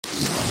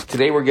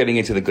Today we're getting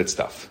into the good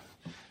stuff.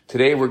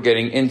 Today we're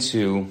getting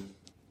into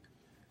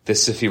the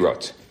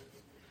Sefirot.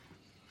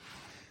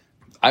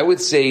 I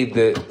would say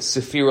the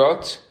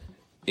Sefirot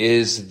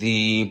is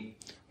the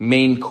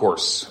main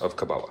course of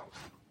Kabbalah.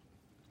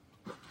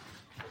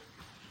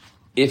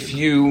 If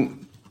you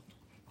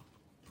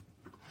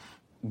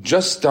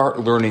just start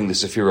learning the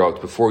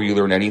Sefirot before you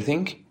learn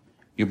anything,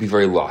 you'll be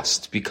very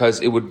lost, because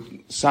it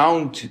would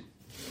sound,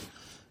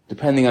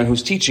 depending on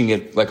who's teaching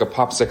it, like a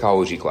pop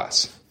psychology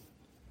class.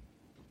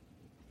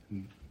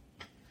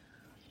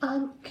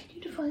 Can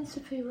you define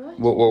Sefirot?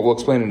 We'll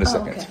explain in a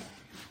second.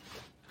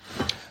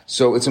 Okay.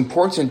 So it's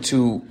important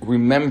to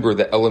remember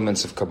the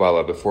elements of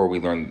Kabbalah before we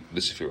learn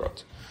the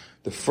Sefirot.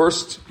 The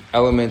first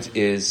element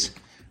is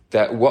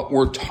that what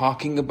we're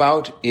talking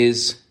about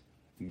is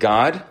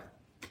God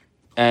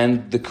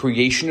and the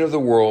creation of the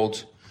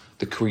world,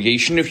 the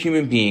creation of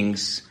human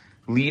beings,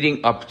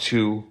 leading up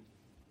to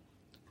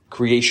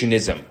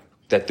creationism,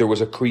 that there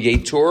was a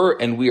creator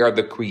and we are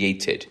the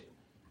created.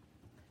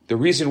 The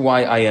reason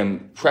why I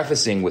am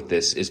prefacing with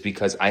this is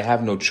because I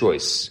have no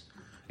choice.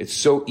 It's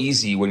so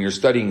easy when you're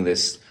studying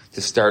this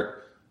to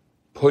start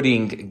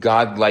putting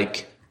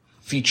God-like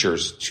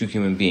features to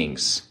human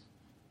beings.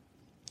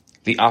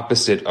 The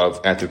opposite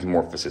of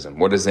anthropomorphism.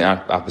 What is the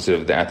opposite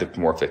of the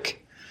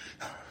anthropomorphic?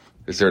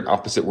 Is there an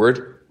opposite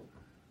word?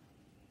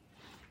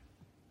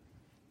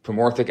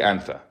 Pomorphic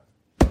antha.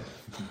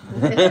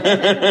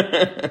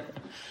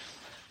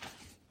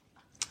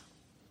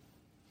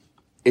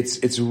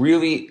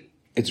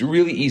 It's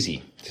really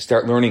easy to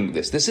start learning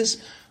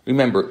this.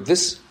 Remember,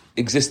 this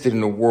existed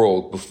in a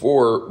world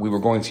before we were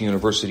going to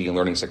university and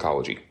learning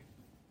psychology.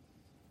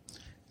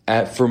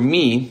 For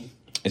me,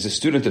 as a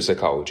student of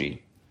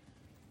psychology,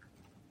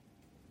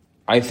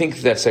 I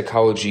think that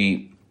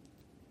psychology,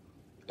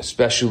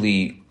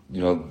 especially,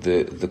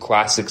 the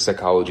classic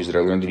psychologies that I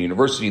learned in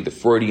university, the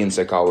Freudian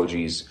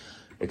psychologies,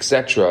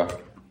 etc.,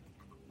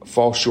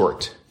 fall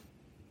short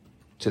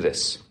to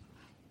this.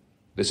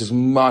 This is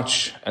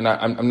much, and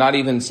I'm not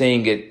even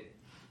saying it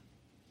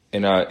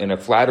in a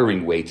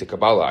flattering way to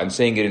Kabbalah. I'm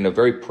saying it in a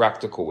very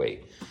practical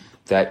way.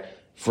 That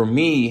for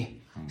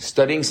me,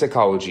 studying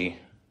psychology,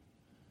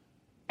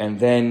 and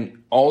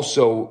then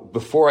also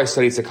before I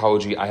studied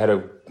psychology, I had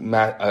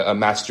a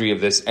mastery of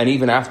this, and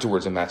even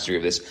afterwards a mastery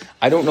of this.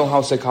 I don't know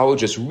how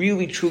psychologists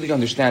really truly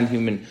understand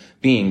human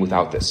being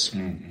without this.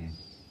 Mm-hmm.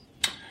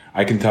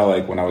 I can tell,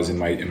 like, when I was in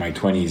my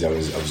 20s, I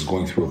was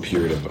going through a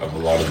period of a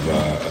lot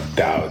of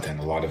doubt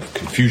and a lot of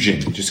confusion,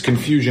 just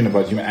confusion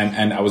about human,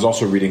 and I was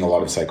also reading a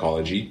lot of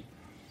psychology,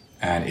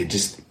 and it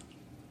just,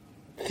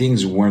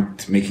 things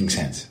weren't making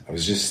sense. I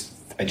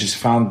just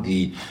found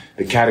the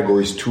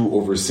categories too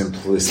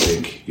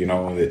oversimplistic, the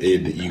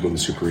id, the ego, the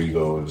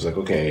superego. It was like,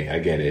 okay, I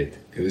get it.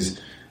 It was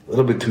a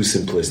little bit too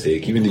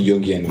simplistic. Even the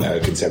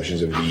Jungian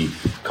conceptions of the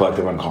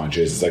collective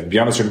unconscious. It's like,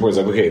 beyond a certain point, it's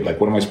like, okay,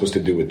 like, what am I supposed to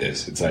do with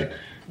this? It's like,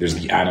 there's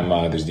the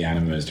anima, there's the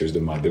animus, there's the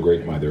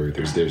great mother,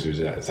 there's this, there's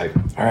that. It's like,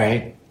 all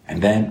right.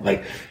 And then,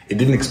 like, it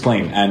didn't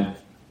explain. And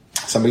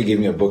somebody gave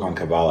me a book on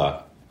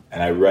Kabbalah,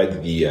 and I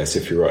read the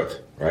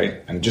Sefirot,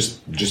 right? And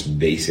just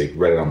basic,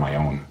 read it on my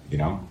own,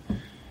 And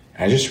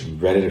I just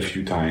read it a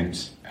few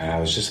times, and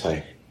I was just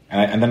like,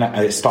 and then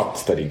I stopped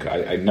studying.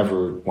 I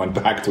never went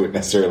back to it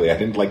necessarily. I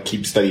didn't, like,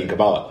 keep studying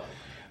Kabbalah.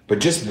 But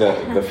just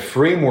the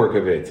framework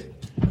of it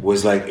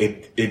was like,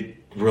 it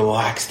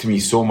relaxed me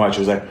so much. It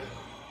was like,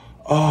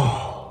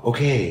 oh,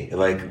 okay,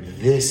 like,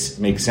 this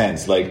makes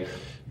sense. Like,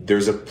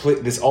 there's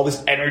all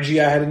this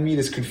energy I had in me,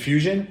 this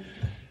confusion.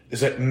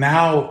 It's like,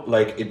 now,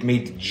 like, it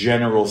made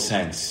general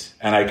sense.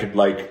 And I could,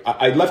 like,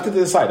 I left it to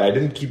the side. I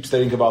didn't keep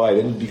studying Kabbalah. I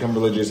didn't become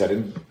religious. I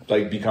didn't,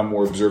 like, become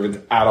more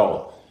observant at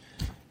all.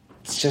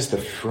 It's just the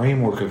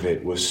framework of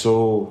it was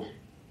so,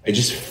 it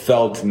just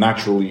felt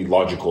naturally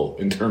logical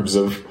in terms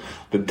of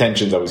the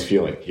tensions I was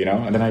feeling,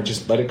 And then I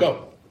just let it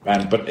go.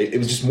 But it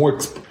was just more,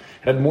 it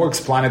had more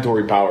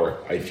explanatory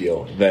power, I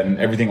feel, than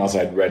everything else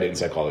I'd read in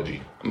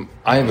psychology.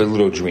 I have a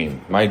little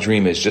dream. My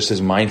dream is, just as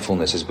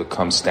mindfulness has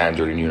become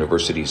standard in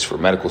universities for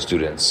medical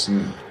students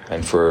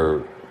and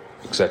for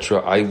etc.,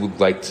 I would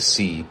like to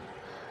see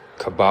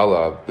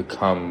Kabbalah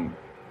become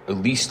at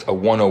least a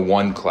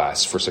 101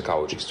 class for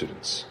psychology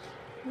students.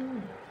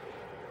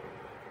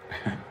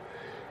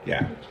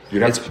 Yeah.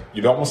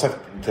 You'd almost have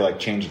to, like,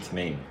 change its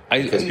name.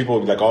 Because people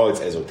would be like, oh, it's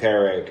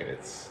esoteric, and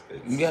it's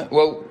yeah,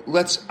 well,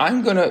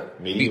 I'm going to...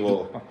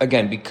 medieval.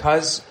 Again,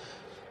 because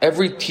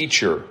every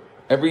teacher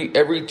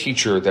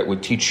that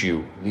would teach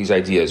you these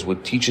ideas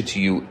would teach it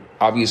to you,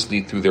 obviously,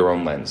 through their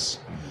own lens.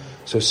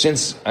 Mm-hmm. So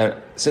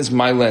since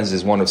my lens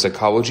is one of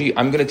psychology,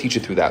 I'm going to teach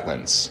it through that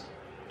lens.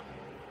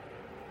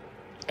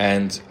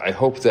 And I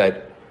hope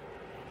that,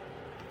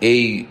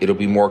 it'll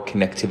be more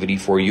connectivity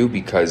for you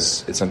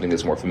because it's something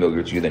that's more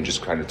familiar to you than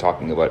just kind of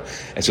talking about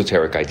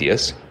esoteric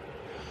ideas.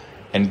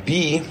 And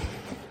B,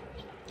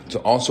 to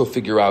also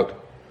figure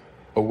out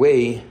a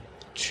way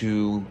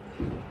to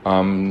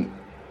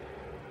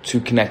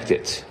connect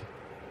it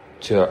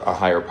to a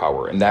higher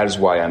power. And that is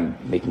why I'm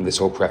making this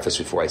whole preface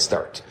before I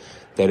start.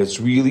 that it's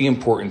really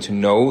important to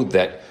know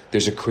that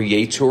there's a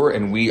creator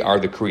and we are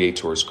the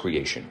creator's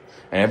creation.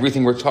 And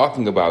everything we're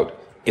talking about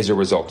is a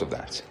result of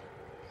that.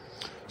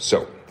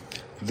 So,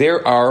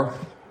 there are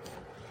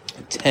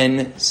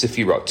 10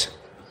 sefirot.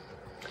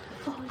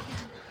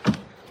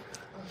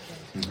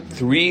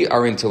 3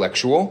 are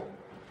intellectual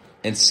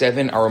and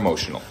 7 are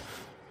emotional.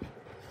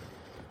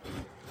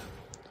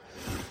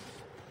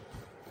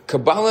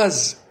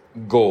 Kabbalah's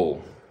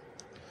goal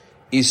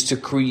is to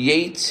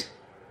create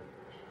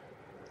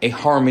a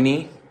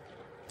harmony,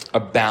 a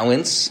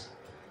balance,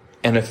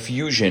 and a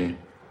fusion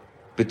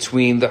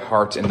between the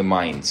heart and the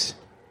mind.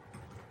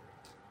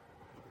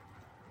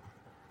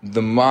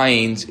 The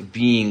mind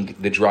being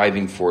the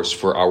driving force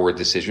for our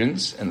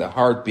decisions, and the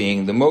heart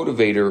being the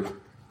motivator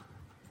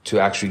to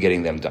actually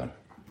getting them done.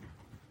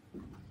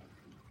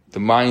 The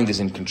mind is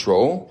in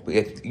control, but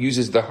it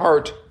uses the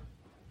heart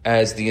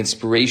as the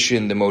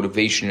inspiration, the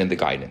motivation, and the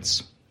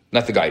guidance.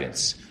 Not the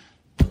guidance,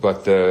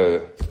 but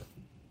the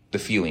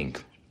feeling.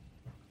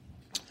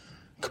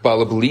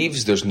 Kabbalah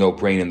believes there's no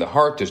brain in the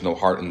heart, there's no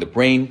heart in the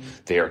brain.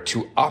 They are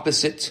two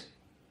opposite,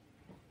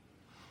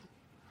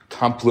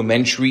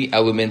 complementary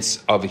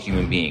elements of a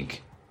human being.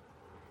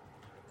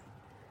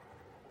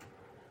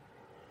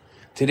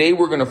 Today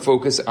we're going to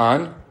focus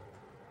on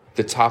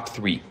the top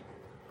 3,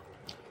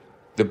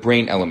 the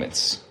brain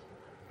elements.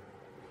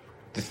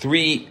 The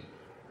 3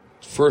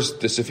 first,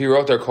 the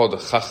Sefirot are called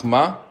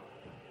Chachma,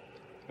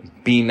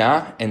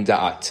 Bina, and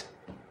Da'at.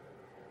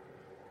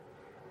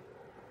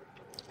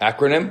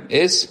 Acronym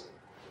is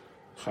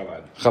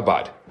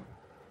Chabad.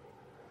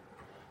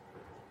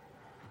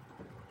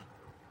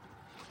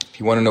 If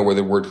you want to know where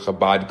the word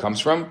Chabad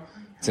comes from,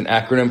 it's an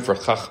acronym for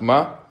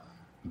Chachma,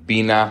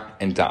 Bina,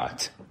 and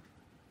Da'at.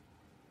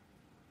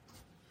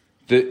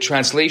 The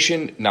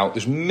translation, now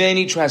there's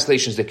many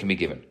translations that can be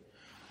given.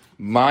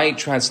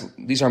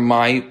 These are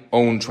my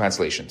own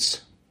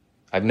translations.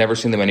 I've never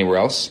seen them anywhere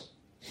else.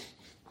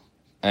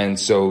 And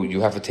so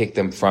you have to take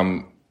them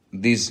from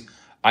these.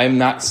 I am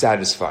not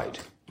satisfied.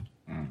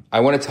 I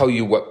want to tell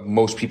you what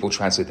most people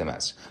translate them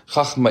as.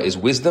 Chachma is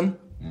wisdom,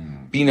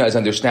 Bina is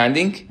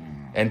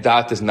understanding, and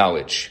Da'at is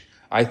knowledge.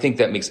 I think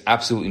that makes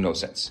absolutely no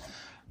sense.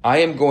 I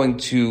am going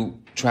to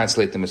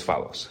translate them as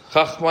follows.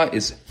 Chachma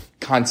is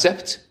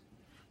concept.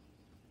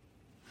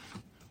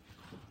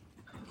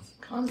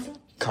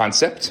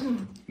 Concept.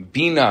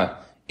 Bina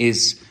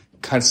is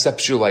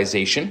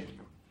conceptualization.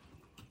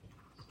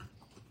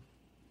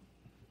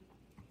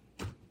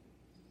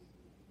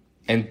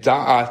 And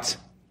Da'at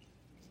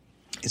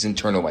is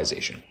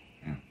internalization.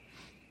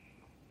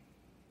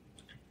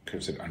 Could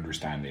have said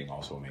understanding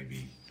also,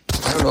 maybe.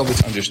 I don't know if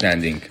it's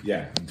understanding.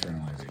 Yeah,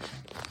 internalization.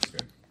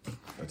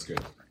 That's good.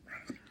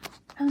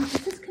 Is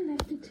this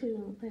connected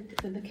to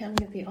the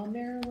counting of the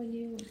Omer when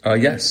you...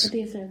 Yes.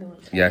 These are the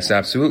ones. Yes,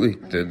 absolutely.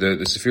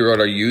 The Sefirot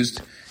are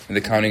used in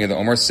the counting of the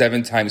Omer,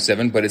 7 times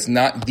 7, but it's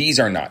not, these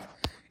are not.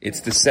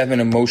 It's the 7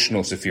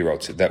 emotional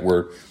Sefirot that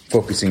we're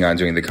focusing on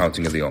during the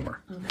counting of the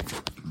Omer. Okay.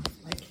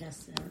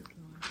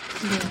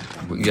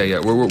 Yeah.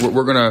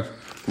 We're gonna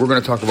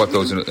talk about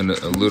those in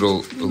a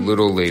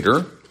little later.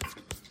 I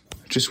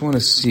just want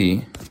to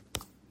see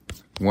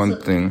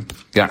one thing.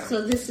 Yeah.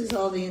 So this is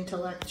all the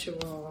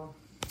intellectual.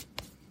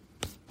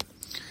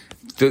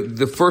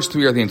 The first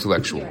 3 are the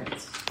intellectual.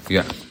 Right.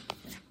 Yeah.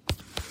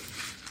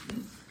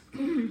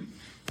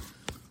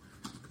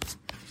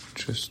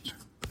 Just.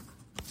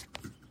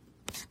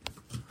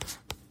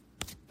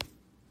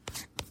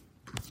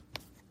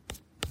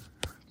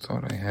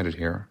 Thought I had it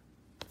here.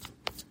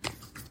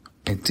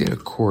 I did a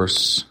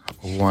course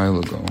a while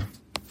ago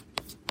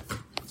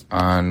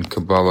on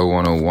Kabbalah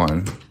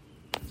 101,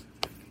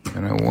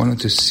 and I wanted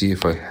to see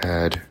if I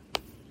had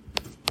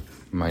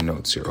my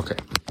notes here. Okay,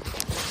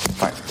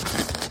 fine.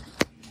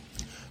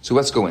 So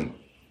let's go in.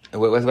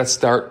 Let's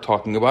start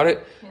talking about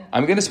it. Yeah.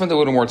 I'm going to spend a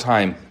little more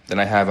time than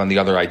I have on the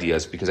other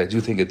ideas because I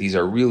do think that these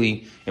are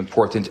really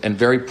important and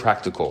very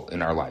practical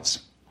in our lives.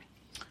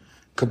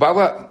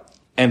 Kabbalah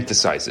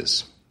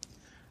emphasizes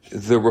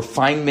the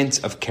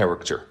refinement of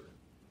character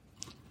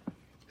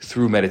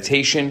through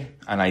meditation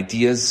on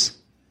ideas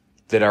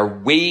that are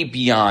way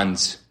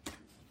beyond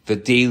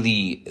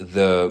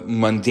the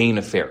mundane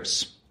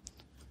affairs.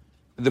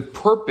 The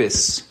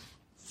purpose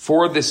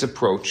for this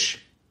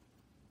approach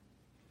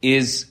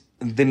is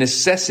the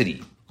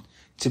necessity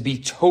to be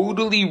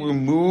totally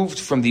removed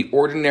from the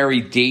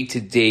ordinary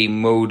day-to-day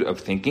mode of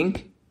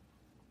thinking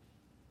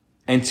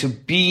and to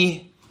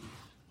be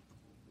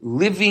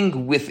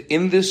living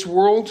within this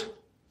world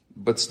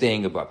but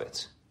staying above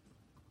it.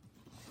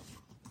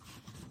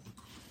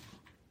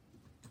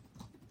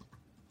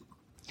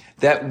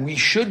 That we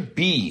should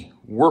be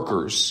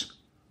workers,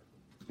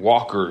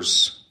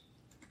 walkers,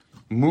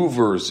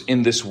 movers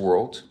in this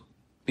world,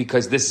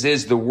 because this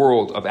is the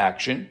world of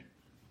action.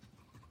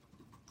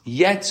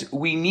 Yet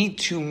we need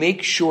to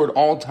make sure at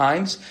all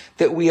times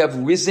that we have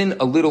risen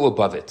a little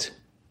above it.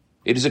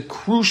 It is a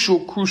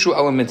crucial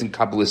element in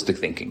Kabbalistic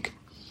thinking.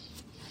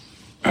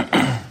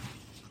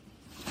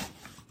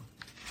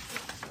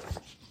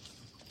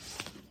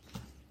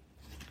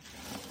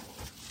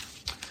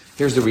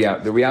 here's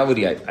the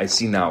reality I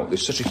see now.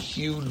 There's such a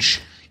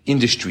huge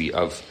industry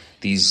of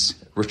these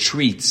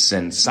retreats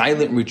and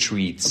silent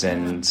retreats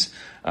and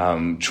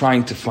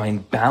trying to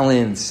find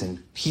balance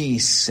and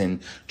peace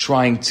and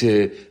trying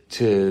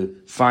to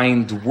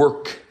find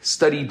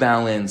work-study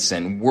balance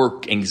and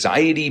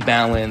work-anxiety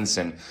balance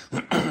and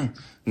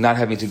not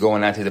having to go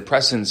on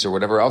antidepressants or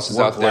whatever else is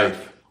out there.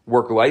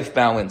 Work-life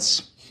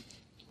balance.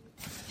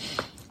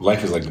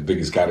 Life is like the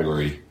biggest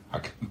category.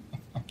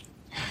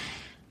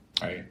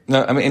 Right.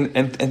 No, I mean,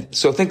 and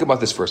so think about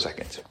this for a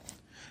second.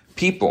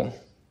 People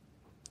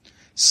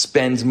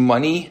spend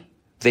money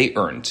they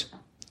earned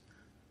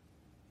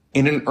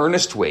in an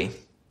earnest way.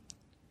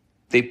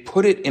 They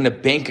put it in a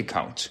bank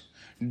account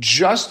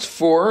just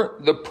for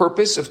the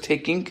purpose of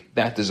taking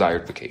that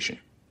desired vacation.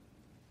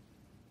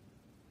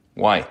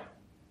 Why?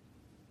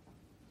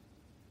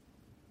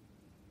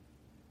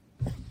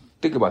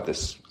 Think about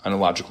this on a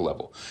logical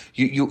level.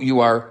 You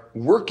are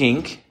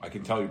working, I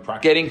can tell you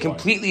practically getting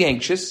completely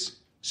anxious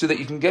so that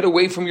you can get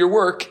away from your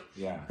work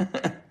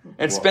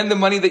and spend the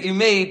money that you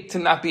made to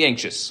not be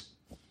anxious.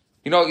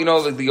 You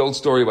know the old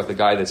story about the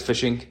guy that's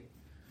fishing?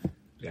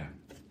 Yeah.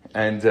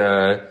 And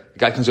the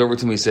guy comes over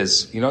to me and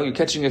says, you're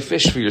catching a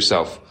fish for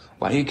yourself.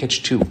 Why don't you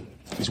catch two?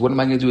 He says, what am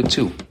I going to do with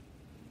two?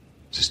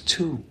 He says,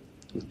 two.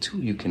 With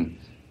two, you can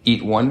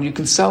eat one, you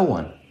can sell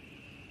one.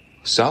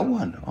 Sell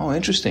one. Oh,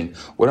 interesting.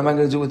 What am I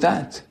going to do with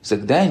that? He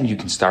said, then you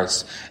can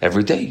start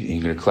every day.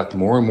 You're going to collect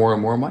more and more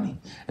and more money.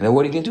 And then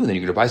what are you going to do? Then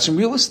you're going to buy some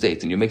real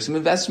estate and you make some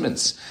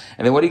investments.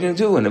 And then what are you going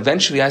to do? And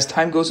eventually, as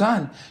time goes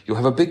on, you'll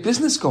have a big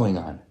business going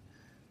on.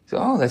 So,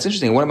 oh, that's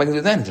interesting. What am I going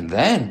to do then?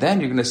 And then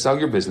you're going to sell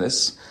your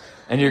business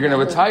and you're going to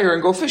retire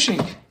and go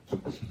fishing.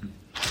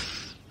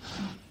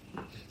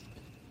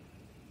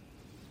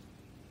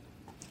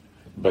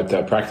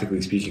 But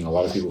practically speaking, a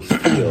lot of people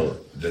feel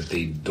that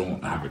they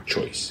don't have a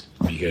choice.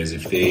 Because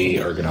if they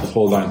are going to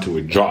hold on to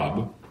a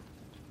job,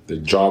 the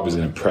job is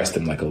going to press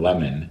them like a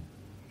lemon.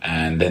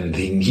 And then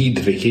they need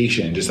the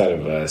vacation just out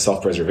of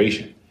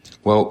self-preservation.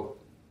 Well,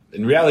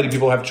 in reality,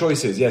 people have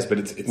choices, yes, but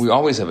it's we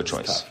always have a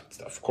choice. It's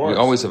tough. Of course. We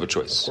always have a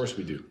choice. Of course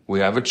we do. We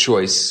have a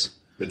choice.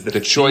 But the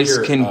choice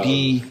can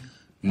be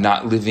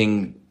not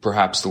living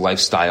perhaps the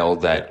lifestyle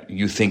that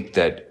you think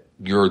that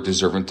you're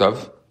deserving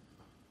of.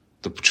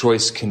 The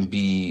choice can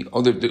be,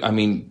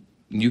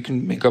 you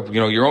can make up,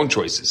 your own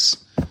choices.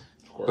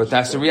 But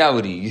that's the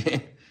reality.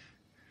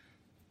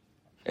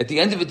 At the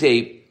end of the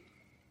day,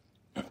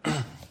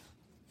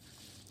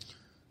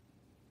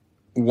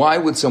 why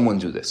would someone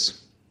do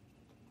this?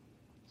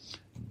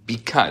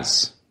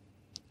 Because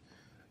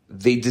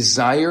they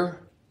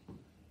desire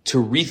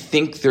to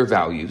rethink their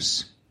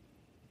values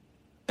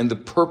and the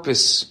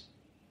purpose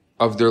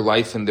of their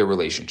life and their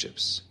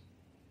relationships.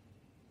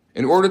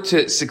 In order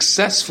to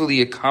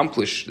successfully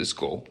accomplish this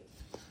goal,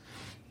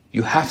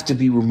 you have to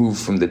be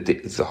removed from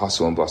the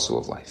hustle and bustle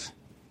of life.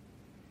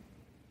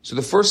 So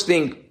the first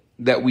thing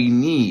that we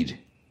need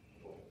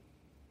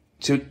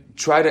to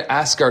try to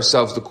ask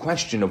ourselves the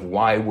question of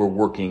why we're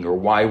working or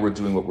why we're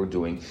doing what we're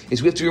doing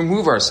is we have to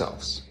remove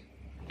ourselves.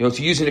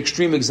 To use an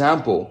extreme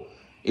example,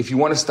 if you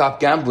want to stop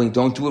gambling,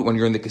 don't do it when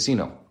you're in the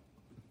casino.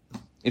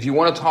 If you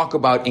want to talk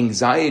about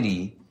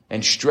anxiety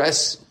and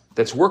stress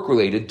that's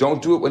work-related,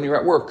 don't do it when you're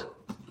at work.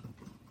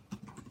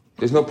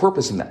 There's no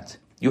purpose in that.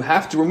 You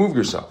have to remove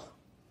yourself.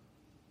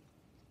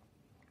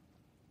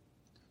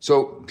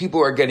 So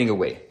people are getting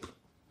away.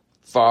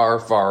 Far,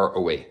 far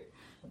away.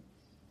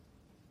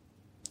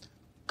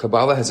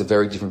 Kabbalah has a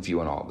very different view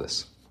on all of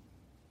this.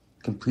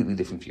 Completely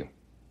different view.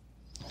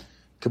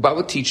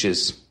 Kabbalah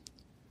teaches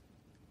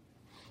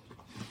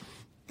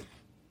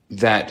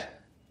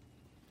that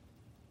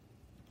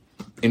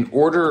in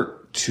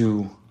order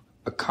to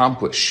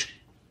accomplish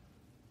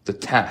the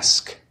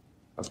task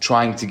of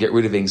trying to get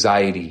rid of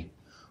anxiety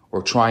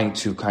or trying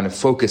to kind of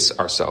focus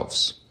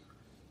ourselves,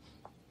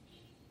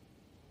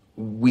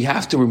 we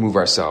have to remove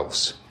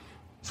ourselves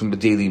from the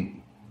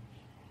daily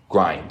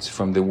grind,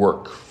 from the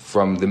work,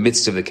 from the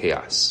midst of the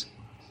chaos.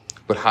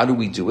 But how do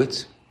we do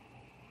it?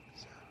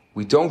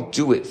 We don't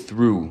do it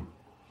through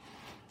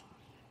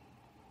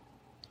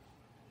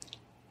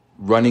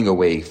running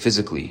away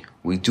physically.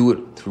 We do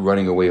it through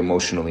running away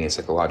emotionally and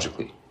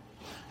psychologically.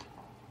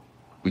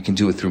 We can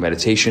do it through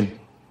meditation,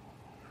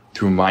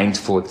 through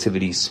mindful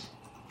activities.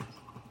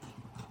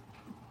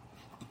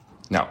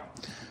 Now,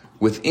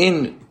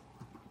 within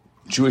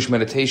Jewish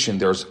meditation,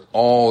 there's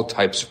all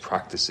types of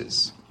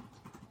practices.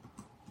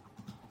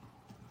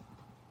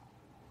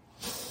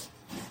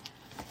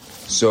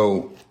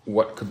 So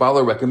what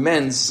Kabbalah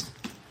recommends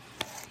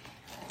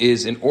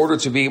is, in order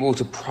to be able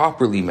to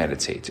properly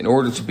meditate, in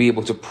order to be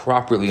able to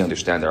properly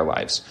understand our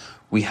lives,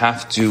 we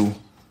have to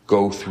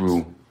go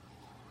through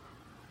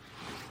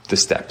the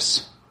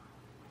steps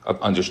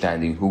of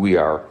understanding who we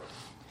are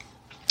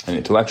on an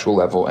intellectual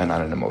level and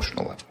on an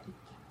emotional level.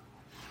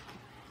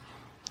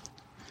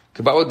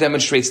 Kabbalah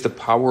demonstrates the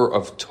power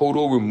of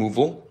total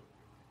removal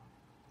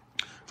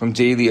from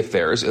daily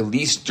affairs, at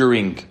least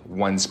during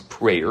one's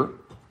prayer,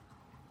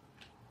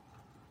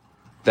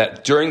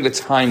 that during the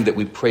time that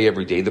we pray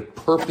every day, the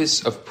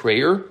purpose of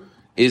prayer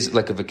is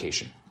like a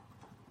vacation.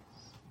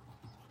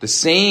 The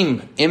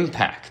same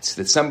impact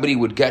that somebody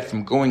would get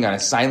from going on a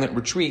silent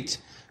retreat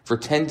for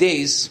 10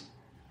 days,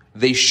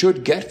 they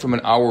should get from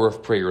an hour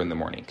of prayer in the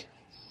morning.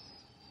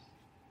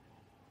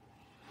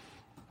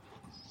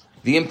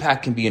 The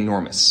impact can be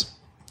enormous,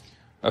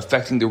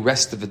 affecting the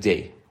rest of the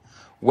day.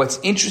 What's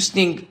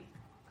interesting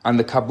on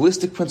the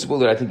Kabbalistic principle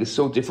that I think is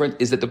so different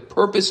is that the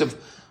purpose of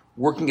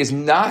working is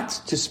not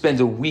to spend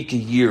a week a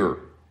year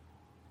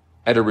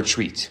at a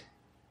retreat.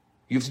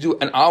 You have to do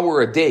an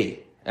hour a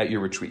day at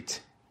your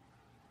retreat.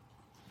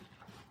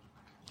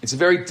 It's a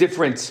very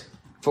different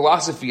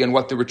philosophy on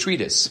what the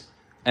retreat is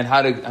and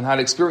how to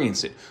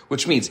experience it.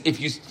 Which means if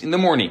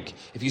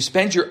you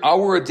spend your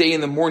hour a day in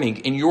the morning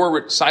in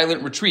your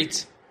silent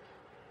retreat,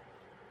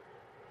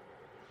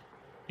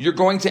 you're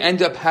going to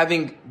end up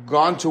having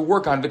gone to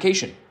work on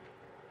vacation.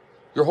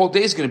 Your whole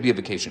day is going to be a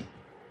vacation.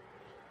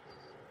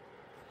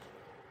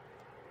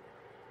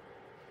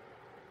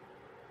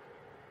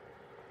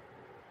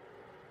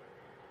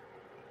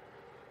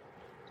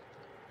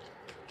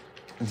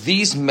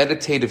 These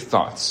meditative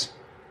thoughts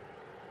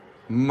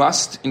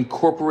must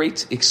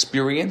incorporate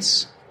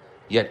experience,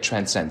 yet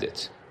transcend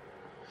it.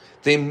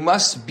 They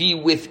must be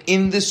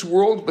within this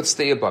world, but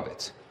stay above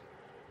it.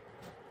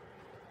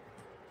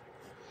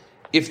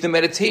 If the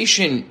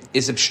meditation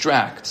is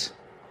abstract,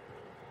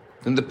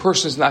 then the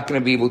person is not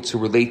going to be able to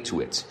relate to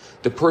it.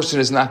 The person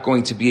is not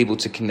going to be able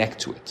to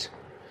connect to it.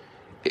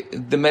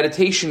 The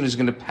meditation is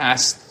going to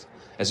pass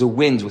as a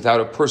wind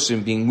without a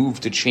person being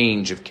moved to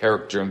change of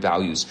character and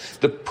values.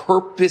 The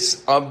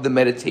purpose of the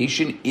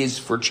meditation is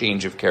for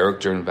change of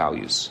character and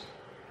values.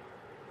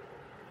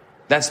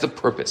 That's the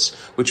purpose,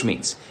 which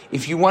means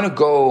if you want to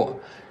go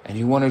and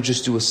you want to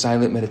just do a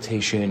silent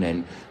meditation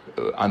and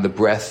on the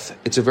breath,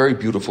 it's a very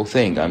beautiful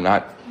thing. I'm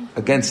not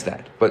against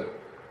that. But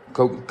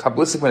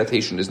Kabbalistic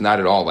meditation is not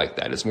at all like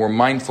that. It's more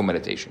mindful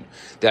meditation.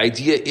 The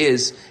idea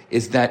is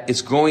that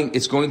it's going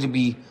to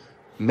be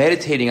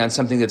meditating on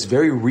something that's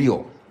very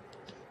real,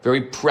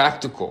 very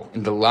practical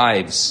in the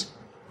lives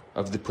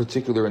of the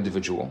particular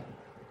individual.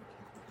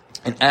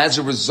 And as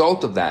a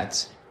result of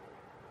that,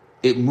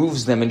 it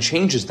moves them and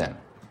changes them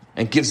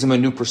and gives them a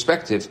new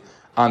perspective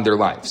on their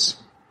lives.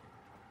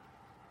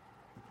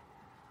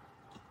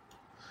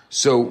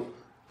 So,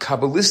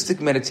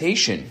 Kabbalistic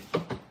meditation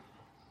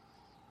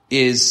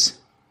is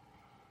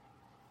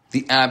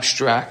the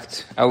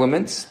abstract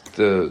element,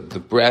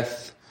 the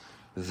breath,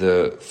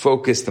 the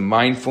focus, the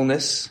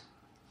mindfulness,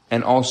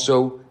 and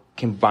also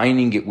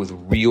combining it with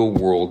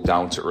real-world,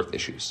 down-to-earth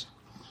issues.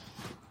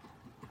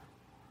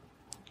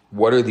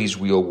 What are these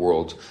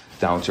real-world,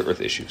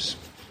 down-to-earth issues?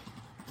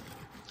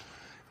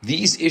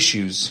 These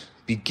issues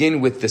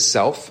begin with the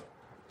self,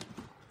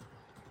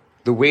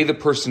 the way the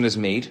person is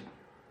made,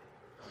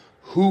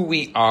 who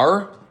we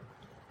are,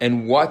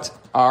 and what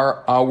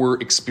are our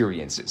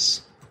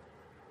experiences.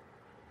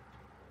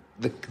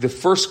 The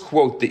first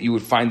quote that you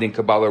would find in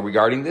Kabbalah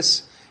regarding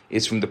this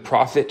is from the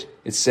prophet.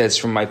 It says,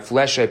 "From my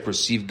flesh I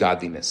perceive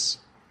godliness."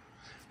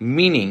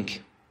 Meaning,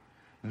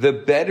 the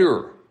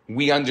better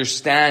we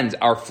understand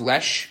our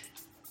flesh,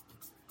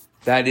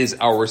 that is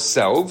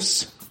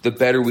ourselves, the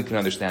better we can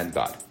understand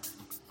God.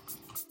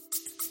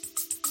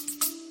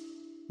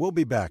 We'll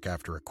be back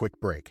after a quick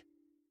break.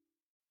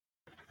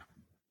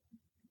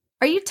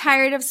 Are you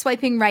tired of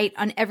swiping right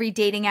on every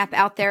dating app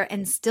out there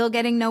and still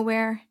getting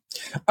nowhere?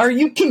 Are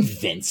you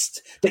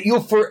convinced that you'll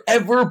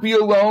forever be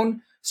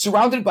alone,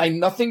 surrounded by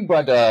nothing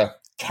but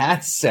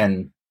cats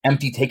and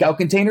empty takeout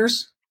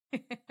containers?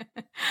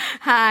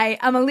 Hi,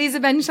 I'm Eliza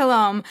Ben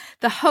Shalom,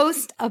 the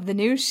host of the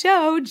new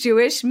show,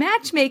 Jewish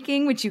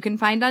Matchmaking, which you can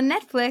find on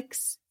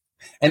Netflix.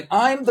 And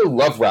I'm the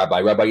love rabbi,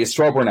 Rabbi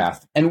Yisrael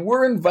Bernath, and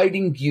we're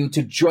inviting you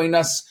to join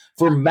us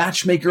for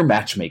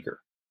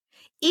Matchmaker.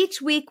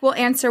 Each week, we'll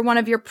answer one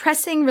of your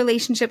pressing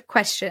relationship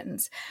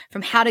questions,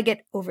 from how to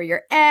get over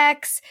your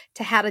ex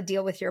to how to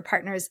deal with your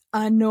partner's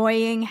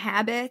annoying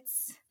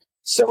habits.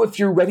 So if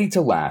you're ready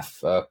to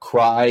laugh,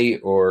 cry,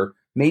 or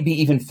maybe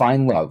even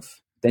find love,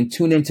 then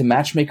tune in to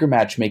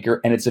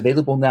Matchmaker, and it's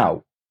available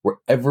now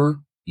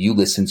wherever you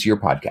listen to your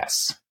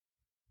podcasts.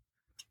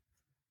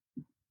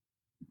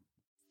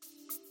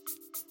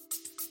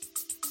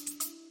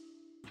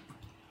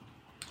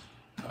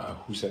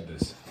 Who said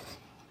this?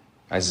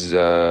 As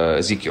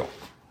Ezekiel.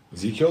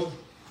 Ezekiel?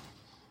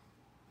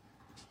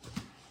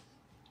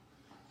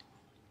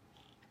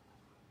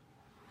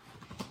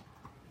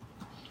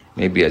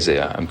 Maybe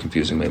Isaiah. I'm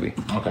confusing maybe.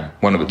 Okay.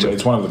 One of the two.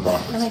 It's one of the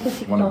prophets. And I guess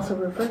you can also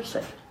reverse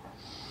it.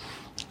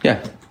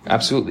 Yeah,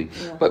 absolutely.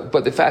 Yeah.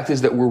 But the fact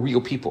is that we're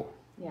real people.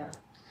 Yeah.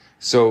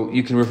 So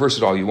you can reverse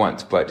it all you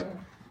want, but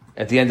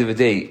at the end of the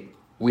day,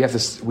 we have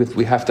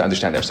to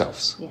understand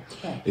ourselves. Yeah.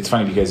 Right. It's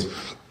funny because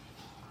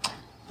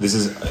this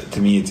is,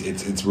 to me,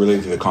 it's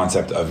related to the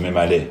concept of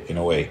memale in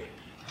a way.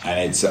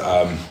 And it's,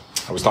 I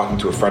was talking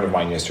to a friend of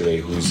mine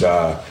yesterday who's,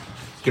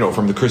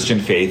 from the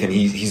Christian faith, and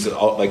he's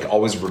like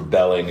always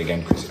rebelling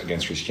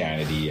against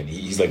Christianity, and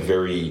he's like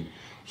very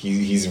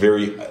he's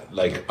very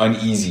like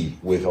uneasy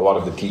with a lot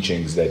of the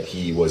teachings that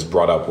he was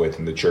brought up with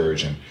in the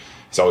church, and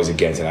he's always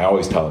against it. And I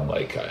always tell him,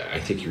 like, I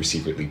think you're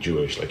secretly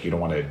Jewish. Like, you don't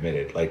want to admit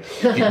it. Like,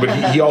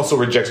 but he also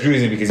rejects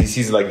Judaism because he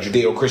sees like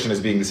Judeo-Christian as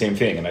being the same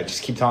thing. And I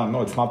just keep telling him,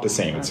 no, it's not the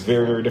same. It's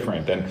very, very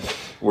different. And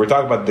we're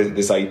talking about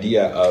this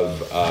idea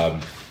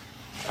of,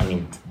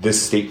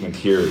 this statement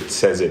here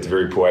says it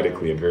very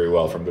poetically and very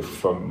well.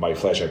 From my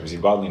flesh I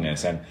perceive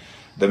godliness. And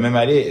the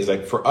Memare is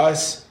like, for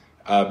us,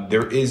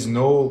 there is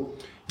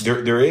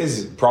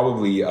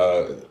probably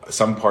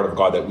some part of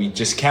God that we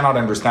just cannot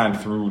understand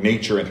through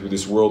nature and through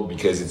this world,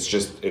 because it's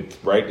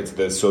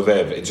the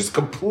Sovev. It's just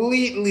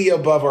completely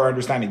above our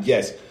understanding.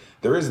 Yes,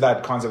 there is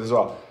that concept as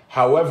well.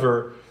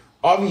 However,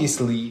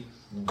 obviously,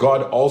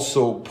 God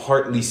also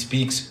partly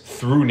speaks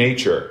through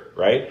nature,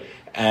 right?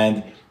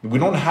 And we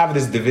don't have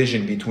this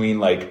division between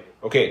like,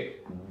 okay,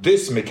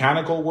 this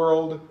mechanical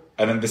world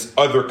and then this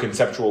other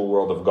conceptual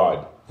world of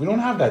God. We don't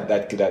have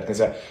that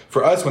concept.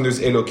 For us, when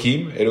there's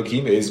Elohim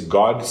is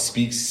God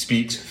speaks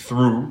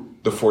through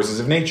the forces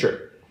of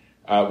nature.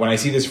 When I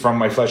see this from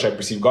my flesh, I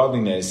perceive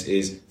godliness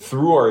is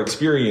through our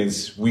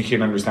experience, we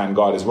can understand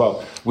God as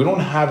well. We don't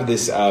have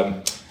this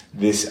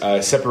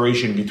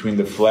separation between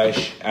the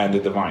flesh and the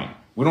divine.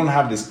 We don't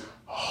have this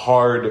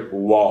hard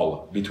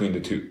wall between the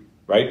two,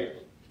 right?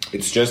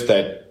 It's just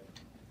that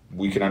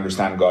we can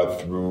understand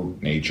God through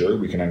nature.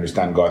 We can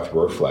understand God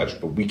through our flesh,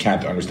 but we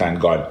can't understand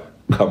God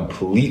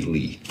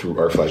completely through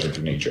our flesh and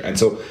through nature. And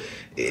so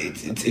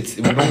it's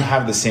we don't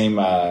have the same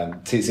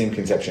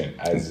conception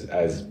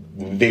as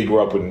they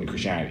grew up with in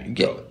Christianity.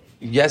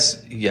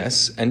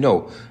 Yes, and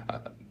no.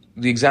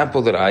 The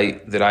example that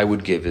I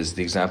would give is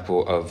the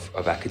example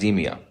of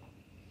academia.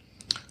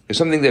 There's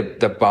something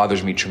that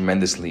bothers me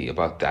tremendously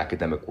about the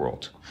academic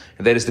world,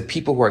 and that is the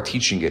people who are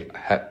teaching it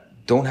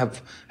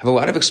have a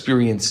lot of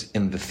experience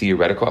in the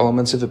theoretical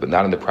elements of it, but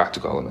not in the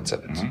practical elements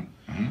of it.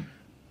 Mm-hmm. Mm-hmm.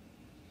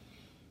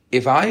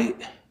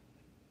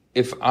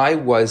 If I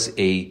was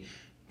a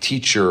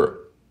teacher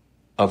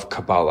of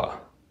Kabbalah,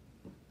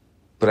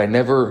 but I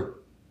never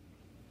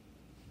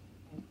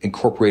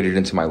incorporated it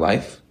into my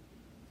life,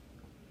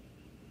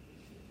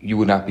 you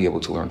would not be able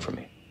to learn from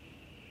me.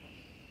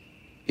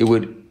 You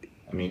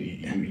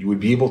would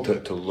be able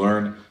to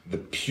learn the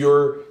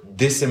pure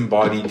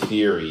disembodied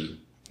theory.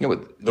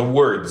 The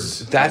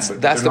words. That's the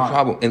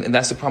problem. And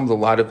that's the problem with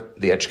a lot of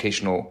the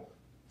educational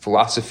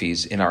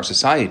philosophies in our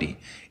society,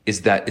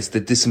 is that it's the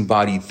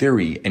disembodied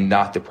theory and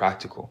not the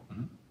practical.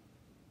 Mm-hmm.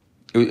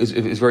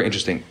 It's very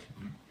interesting.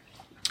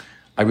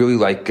 I really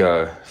like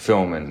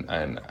film,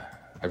 and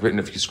I've written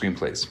a few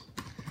screenplays.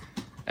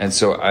 And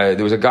so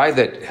there was a guy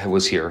that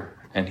was here,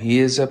 and he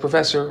is a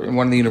professor in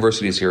one of the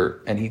universities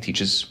here, and he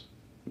teaches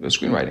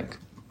screenwriting.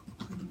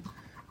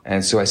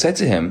 And so I said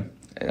to him,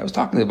 and I was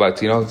talking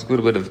about, a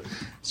little bit of,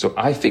 so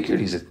I figured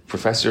he's a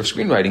professor of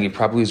screenwriting. He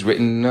probably has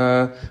written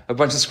a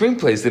bunch of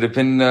screenplays that have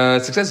been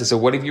successful. So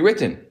what have you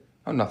written?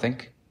 Oh, nothing.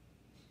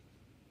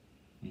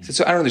 He said,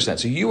 so I don't understand.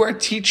 So you are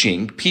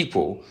teaching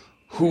people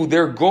who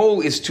their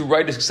goal is to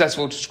write a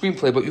successful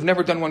screenplay, but you've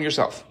never done one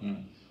yourself.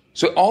 Mm.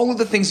 So all of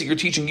the things that you're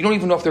teaching, you don't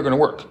even know if they're going to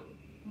work.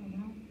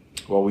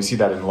 Well, we see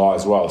that in law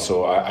as well.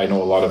 So I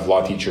know a lot of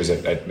law teachers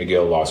at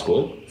McGill Law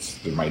School.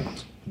 They're my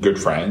good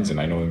friends, and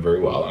I know them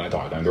very well, and I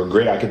talk to them. They're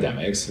great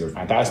academics. They're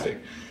fantastic.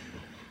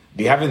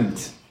 They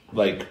haven't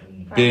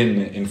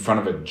been in front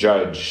of a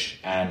judge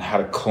and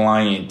had a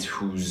client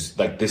who's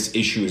like, this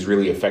issue is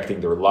really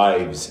affecting their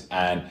lives,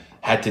 and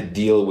had to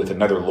deal with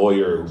another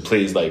lawyer who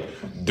plays like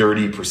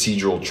dirty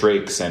procedural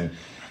tricks, and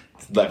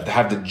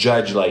have the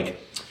judge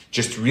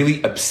just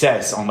really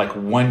obsess on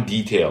one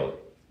detail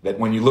that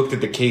when you looked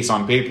at the case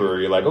on paper,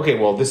 you're like, okay,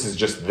 well, this is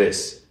just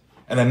this.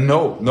 And then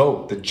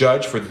no, the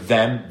judge, for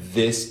them,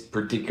 this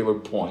particular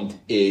point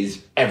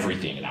is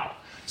everything now.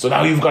 So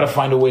now you've got to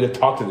find a way to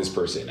talk to this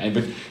person.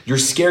 But you're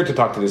scared to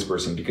talk to this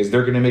person because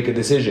they're going to make a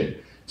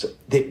decision. So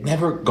they've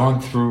never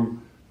gone through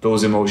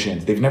those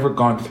emotions. They've never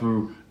gone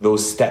through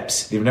those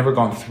steps. They've never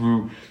gone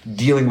through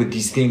dealing with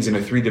these things in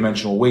a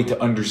three-dimensional way to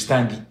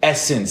understand the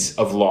essence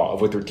of law,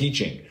 of what they're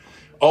teaching.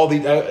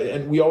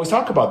 And we always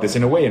talk about this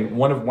in a way. And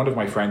one of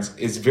my friends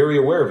is very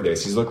aware of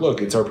this. He's like,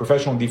 look, it's our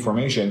professional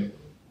deformation.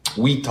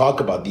 We talk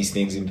about these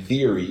things in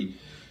theory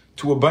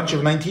to a bunch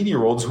of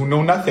 19-year-olds who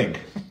know nothing.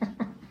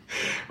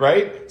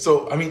 Right?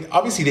 So,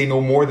 obviously they know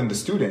more than the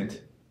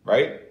student,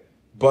 right?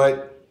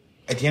 But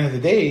at the end of the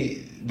day,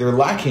 they're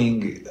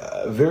lacking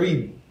a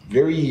very,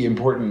 very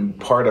important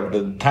part of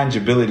the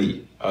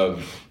tangibility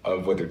of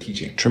what they're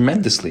teaching.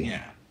 Tremendously.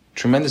 Yeah.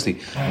 Tremendously.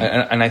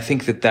 And I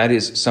think that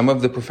is some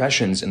of the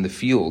professions and the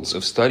fields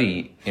of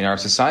study in our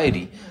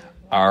society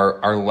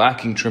are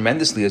lacking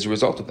tremendously as a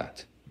result of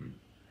that.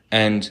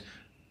 And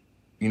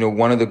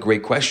one of the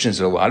great questions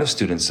that a lot of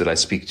students that I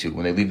speak to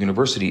when they leave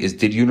university is,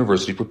 did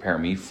university prepare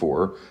me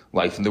for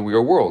life in the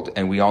real world?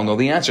 And we all know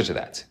the answer to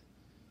that.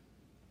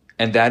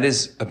 And that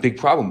is a big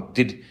problem.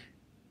 And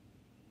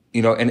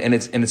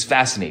it's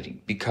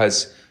fascinating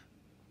because,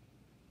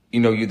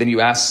 then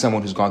you ask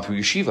someone who's gone through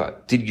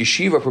yeshiva, did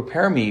yeshiva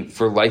prepare me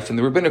for life in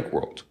the rabbinic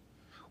world?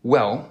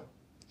 Well,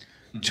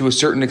 To a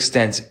certain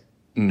extent,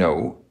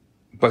 no.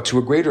 But to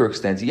a greater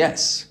extent,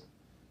 yes.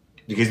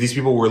 Because these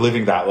people were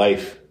living that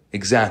life.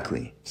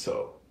 Exactly.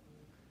 So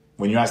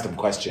when you ask them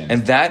questions.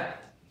 And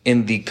that,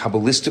 in the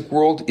Kabbalistic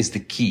world, is the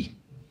key.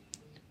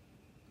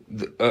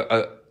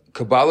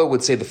 Kabbalah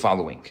would say the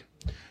following.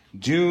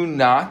 Do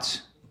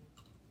not,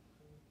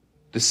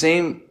 the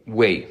same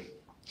way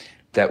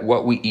that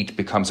what we eat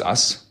becomes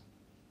us,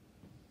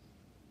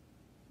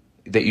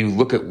 that you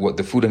look at what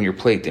the food on your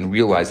plate and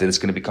realize that it's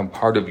going to become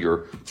part of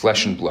your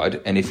flesh and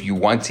blood, and if you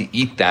want to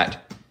eat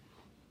that,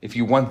 if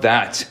you want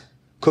that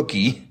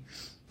cookie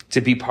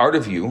to be part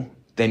of you,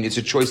 then it's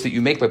a choice that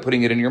you make by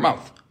putting it in your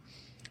mouth.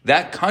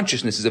 That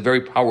consciousness is a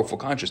very powerful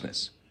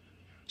consciousness.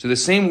 So the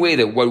same way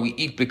that what we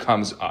eat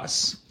becomes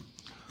us,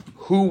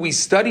 who we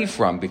study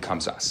from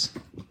becomes us.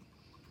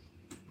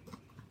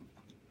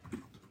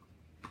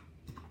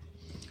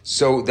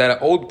 So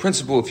that old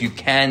principle, if you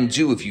can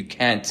do, if you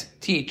can't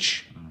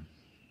teach,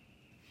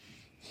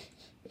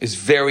 is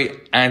very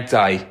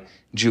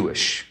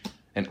anti-Jewish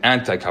and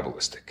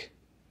anti-Kabbalistic.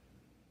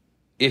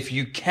 If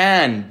you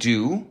can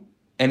do,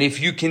 and if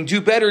you can do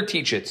better,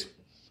 teach it.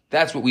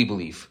 That's what we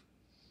believe.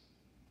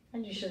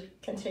 And you should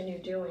continue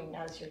doing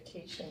as you're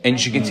teaching. And you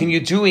should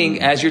continue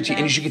doing as you're teaching,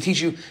 and you should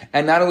continue,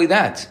 and not only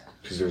that.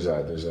 Because there's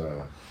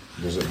an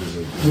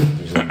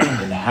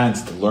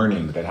enhanced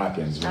learning that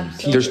happens when you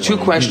teach. There's two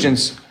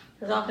questions.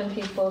 Because often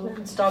people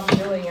then stop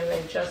doing and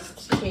they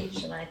just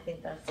teach, and I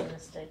think that's a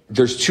mistake.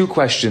 There's three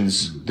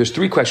questions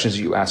that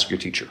you ask your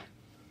teacher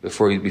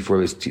before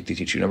they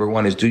teach you. Number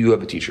one is, do you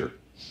have a teacher?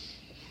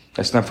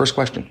 That's not the first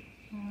question.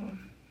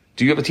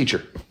 Do you have a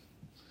teacher?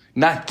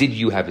 Not did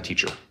you have a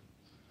teacher.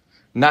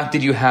 Not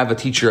did you have a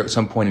teacher at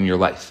some point in your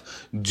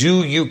life.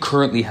 Do you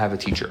currently have a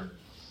teacher?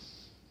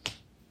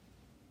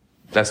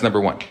 That's number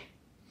one.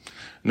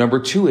 Number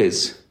two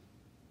is,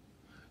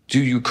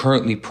 do you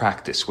currently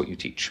practice what you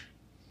teach?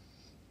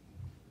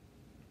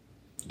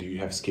 Do you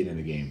have skin in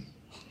the game?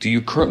 Do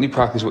you currently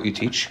practice what you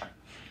teach?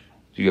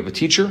 Do you have a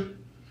teacher?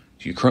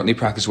 Do you currently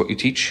practice what you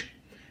teach?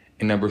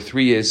 And number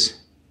three is,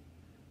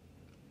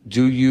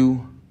 do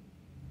you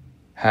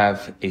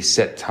have a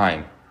set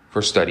time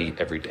for study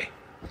every day?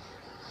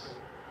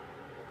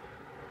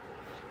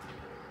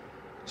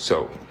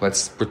 So like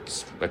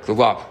the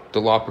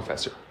law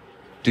professor.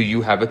 Do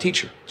you have a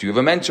teacher? Do you have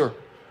a mentor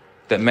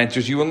that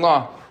mentors you in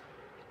law?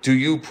 Do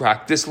you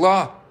practice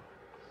law?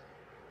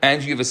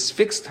 And you have a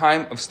fixed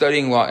time of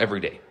studying law every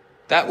day.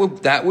 That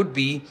would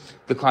be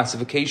the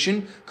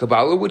classification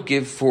Kabbalah would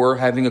give for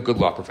having a good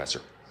law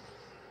professor.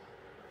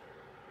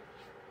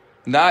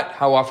 Not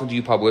how often do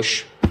you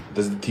publish.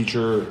 Does the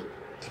teacher,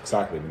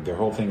 exactly, I mean, their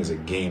whole thing is a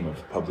game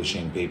of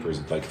publishing papers,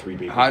 like 3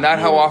 papers. Not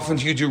how often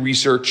do you do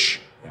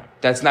research. Yeah.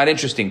 That's not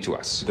interesting to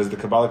us. Does the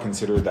Kabbalah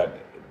consider that,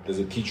 does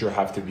a teacher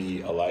have to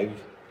be alive?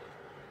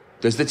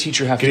 Does the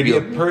teacher have Can to it be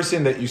be a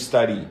person that you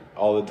study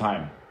all the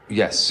time?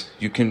 Yes,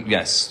 you can.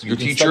 Yes, your You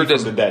can teacher study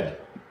does. from the dead.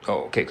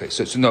 Oh, okay.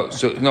 So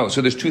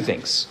there's two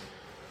things.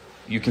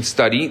 You can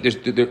study.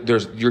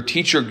 There's your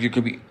teacher. You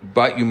could be,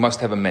 but you must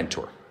have a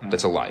mentor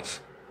that's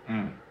alive.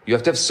 You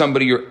have to have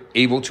somebody you're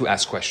able to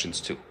ask questions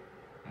to.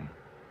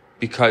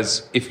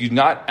 Because if you're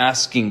not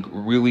asking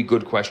really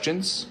good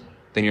questions,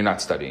 then you're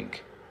not studying.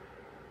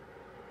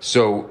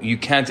 So you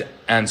can't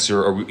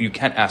answer, or you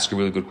can't ask a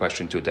really good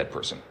question to a dead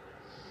person.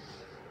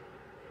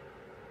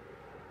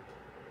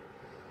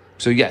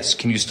 So yes,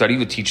 can you study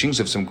the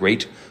teachings of some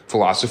great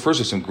philosophers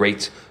or some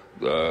great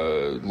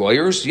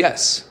lawyers?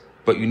 Yes,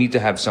 but you need to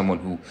have someone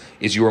who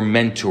is your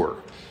mentor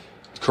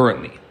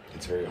currently.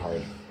 It's very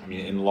hard. I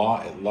mean, in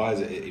law is.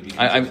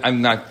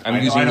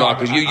 I'm using law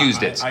because you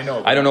used it. I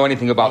know. I don't know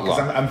anything about law.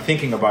 I'm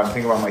thinking about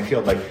my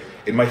field. Like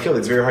in my field,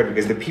 it's very hard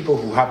because the people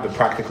who have the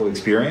practical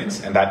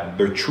experience and that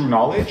their true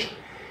knowledge,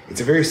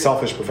 it's a very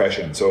selfish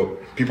profession. So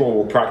people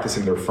will practice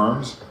in their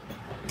firms.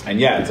 And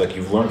yeah, it's like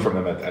you've learned from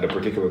them at a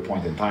particular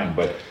point in time,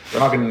 but they're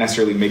not going to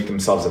necessarily make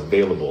themselves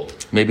available.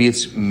 Maybe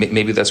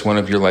that's one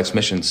of your life's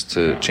missions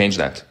to change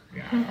that.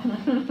 Yeah,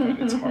 but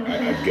it's hard.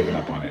 I've given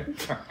up on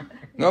it.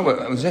 No, but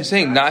I'm just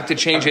saying not to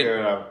change it.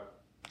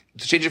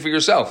 To change it for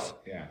yourself.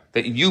 Yeah.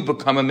 That you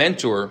become a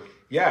mentor.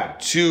 Yeah.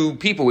 To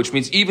people, which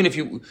means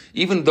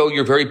even though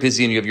you're very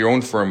busy and you have your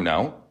own firm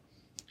now,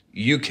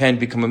 you can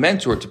become a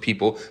mentor to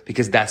people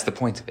because that's the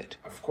point of it.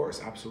 Of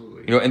course,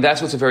 absolutely. You know, and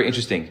that's what's very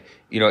interesting.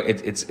 You know,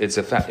 it's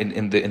a fact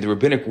in the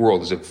rabbinic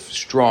world. There's a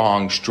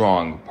strong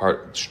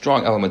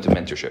element of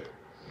mentorship.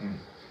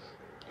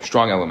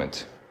 Strong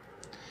element,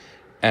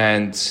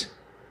 and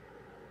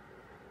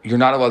you're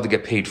not allowed to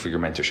get paid for your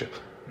mentorship.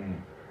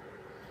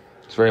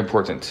 It's very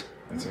important.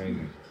 That's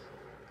amazing.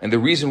 And the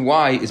reason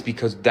why is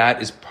because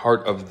that is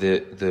part of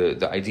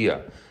the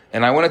idea.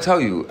 And I want to tell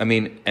you, I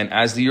mean, and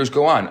as the years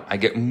go on, I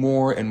get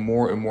more and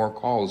more and more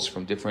calls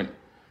from different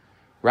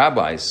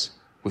rabbis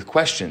with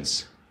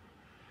questions.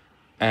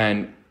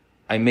 And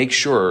I make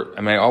sure,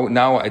 I mean,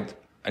 now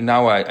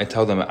I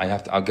tell them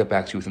I'll get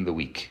back to you within the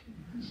week.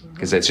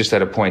 Because it's just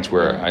at a point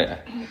where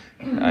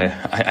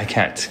I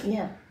can't.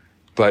 Yeah.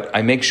 But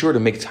I make sure to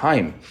make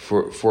time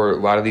for a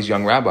lot of these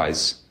young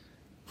rabbis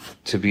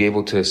to be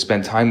able to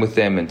spend time with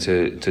them and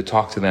to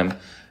talk to them,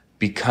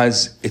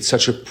 because it's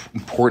such an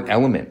important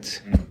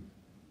element.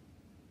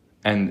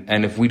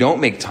 And if we don't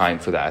make time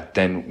for that,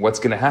 then what's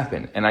going to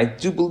happen? And I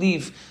do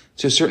believe,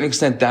 to a certain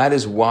extent, that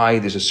is why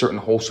there's a certain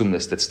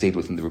wholesomeness that stayed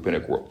within the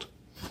rabbinic world.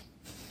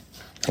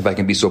 If I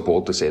can be so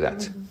bold to say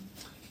that.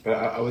 But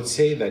I would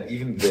say that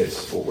even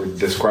this, what we're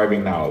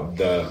describing now,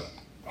 the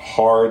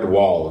hard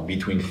wall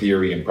between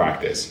theory and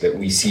practice that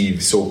we see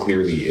so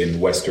clearly in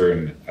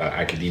Western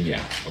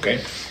academia,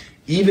 okay?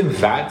 Even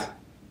that,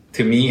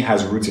 to me,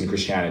 has roots in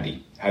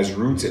Christianity, has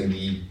roots in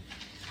the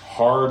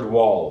hard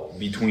wall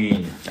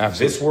between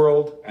this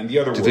world and the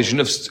other Division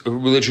world. of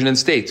religion and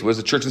state. Was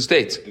the church and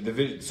state?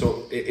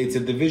 So it's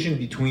a division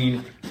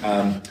between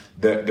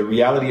the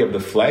reality of the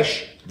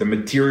flesh, the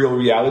material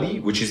reality,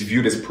 which is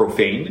viewed as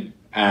profane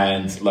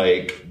and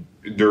like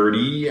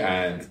dirty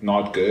and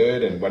not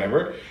good and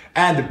whatever,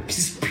 and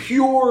this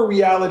pure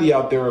reality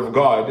out there of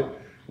God,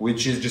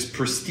 which is just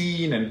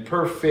pristine and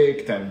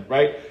perfect, and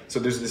right. So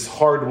there's this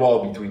hard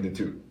wall between the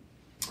two.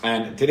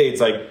 And today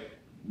it's like,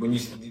 when you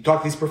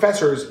talk to these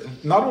professors,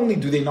 not only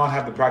do they not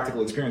have the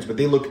practical experience, but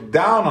they look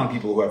down on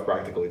people who have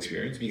practical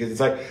experience, because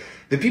it's like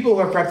the people who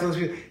have practical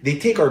experience, they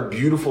take our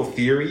beautiful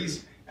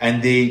theories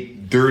and they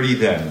dirty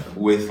them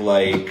with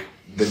like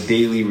the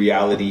daily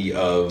reality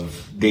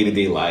of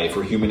day-to-day life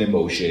or human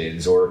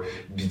emotions or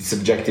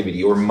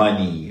subjectivity or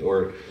money,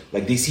 or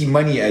like they see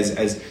money as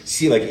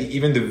like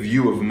even the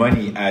view of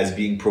money as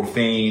being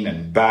profane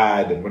and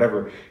bad and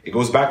whatever. It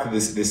goes back to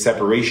this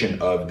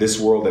separation of this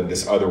world and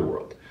this other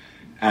world.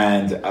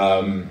 And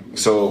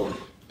so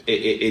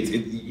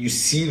you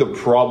see the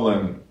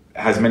problem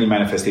has many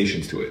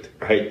manifestations to it,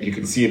 right? You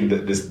can see it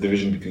in this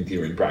division between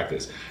theory and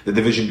practice, the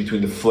division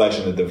between the flesh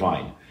and the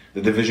divine,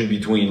 the division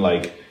between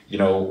like, you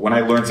know, when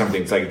I learn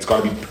something, it's like, it's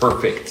got to be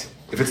perfect.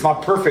 If it's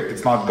not perfect,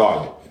 it's not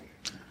God.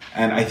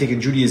 And I think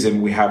in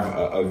Judaism, we have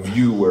a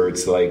view where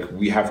it's like,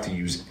 we have to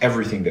use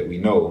everything that we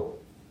know,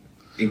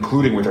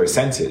 including with our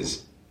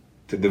senses,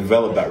 to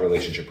develop that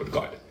relationship with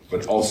God,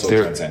 but also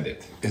transcend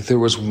it. There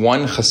was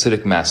one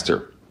Hasidic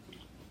master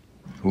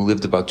who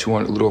lived about a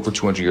little over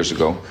 200 years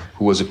ago,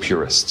 who was a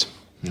purist.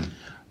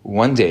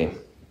 One day,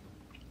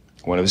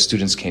 one of his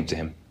students came to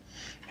him,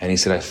 and he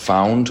said, I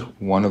found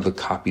one of the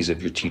copies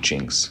of your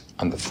teachings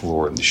on the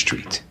floor in the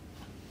street.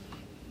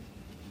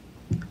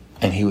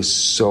 And he was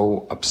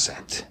so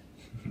upset.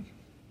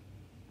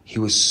 He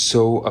was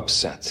so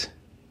upset.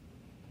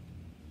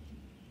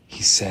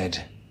 He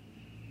said,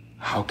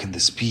 how can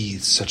this be?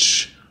 It's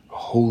such a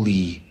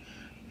holy,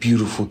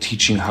 beautiful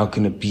teaching. How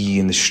can it be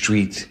in the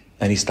street?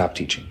 And he stopped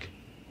teaching.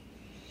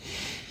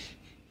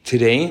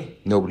 Today,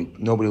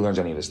 nobody learns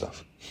any of his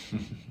stuff.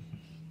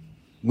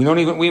 We don't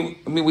even,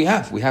 we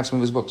have some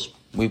of his books.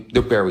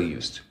 They're barely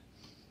used.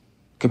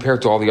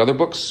 Compared to all the other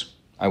books,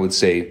 I would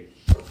say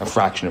a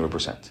fraction of a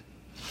percent.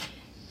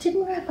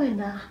 Didn't Rabbi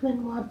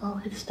Nachman want all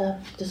his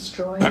stuff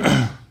destroyed?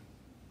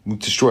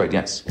 Destroyed,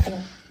 yes.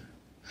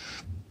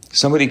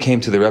 Somebody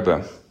came to the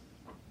Rebbe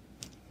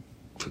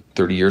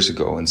 30 years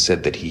ago and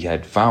said that he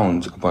had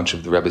found a bunch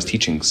of the Rebbe's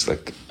teachings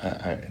like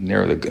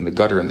near in the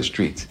gutter in the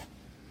street.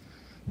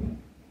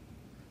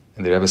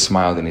 And the Rebbe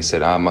smiled and he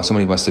said,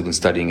 somebody must have been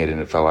studying it and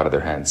it fell out of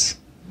their hands.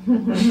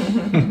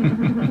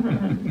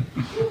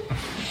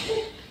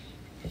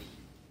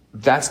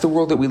 That's the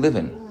world that we live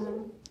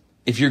in.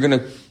 If you're going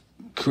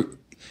to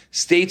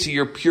stay to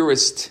your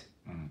purest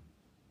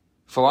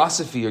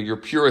philosophy or your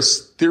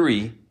purest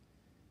theory,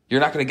 you're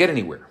not going to get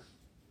anywhere.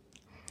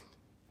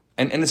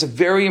 And it's a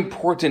very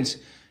important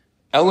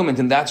element,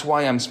 and that's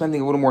why I'm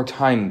spending a little more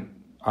time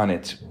on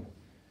it.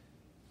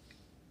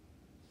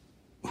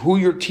 Who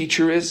your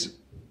teacher is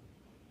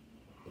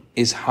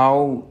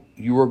how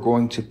you are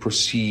going to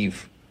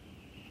perceive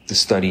the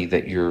study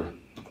that you're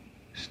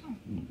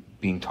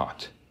being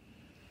taught.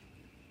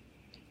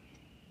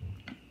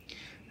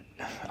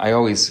 I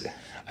always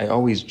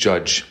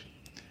judge.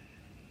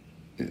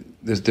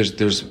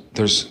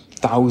 There's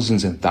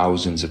thousands and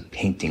thousands of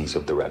paintings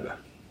of the Rebbe.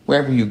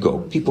 Wherever you go,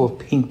 people have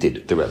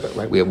painted the Rebbe,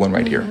 right? We have one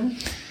right here.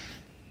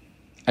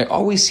 I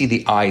always see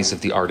the eyes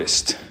of the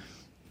artist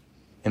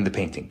in the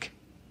painting.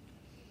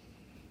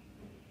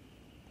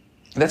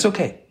 And that's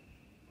okay.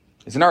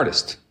 It's an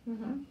artist.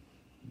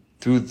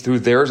 Through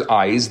their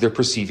eyes, they're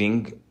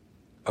perceiving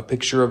a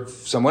picture of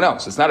someone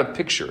else. It's not a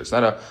picture. It's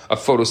not a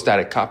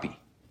photostatic copy.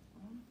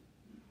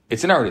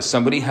 It's an artist.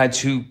 Somebody had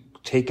to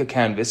take a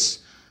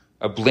canvas,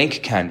 a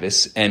blank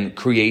canvas, and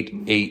create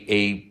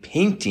a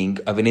painting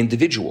of an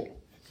individual.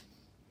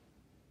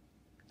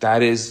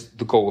 That is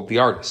the goal of the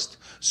artist.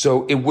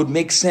 So it would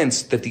make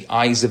sense that the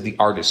eyes of the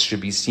artist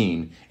should be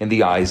seen in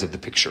the eyes of the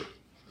picture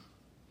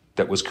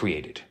that was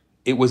created.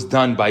 It was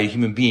done by a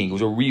human being. It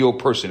was a real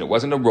person. It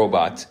wasn't a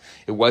robot.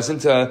 It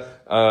wasn't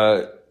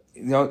that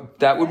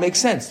would make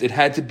sense. It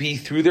had to be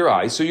through their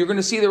eyes. So you're going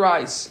to see their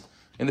eyes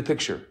in the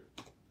picture.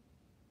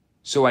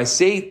 So I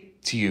say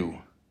to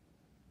you,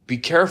 be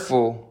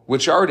careful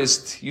which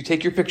artist you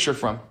take your picture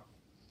from.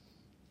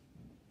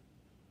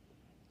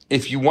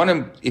 If you want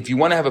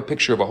to have a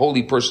picture of a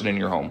holy person in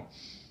your home,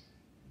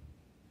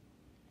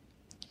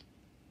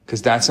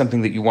 because that's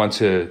something that you want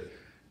to,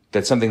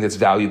 that's something that's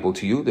valuable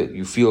to you, that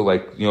you feel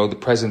like, you know, the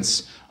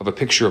presence of a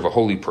picture of a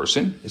holy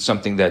person is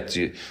something that,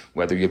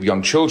 whether you have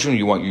young children,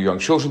 you want your young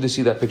children to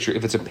see that picture.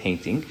 If it's a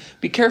painting,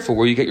 be careful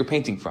where you get your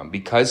painting from,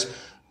 because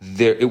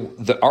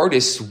the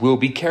artist will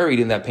be carried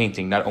in that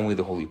painting, not only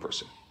the holy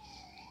person.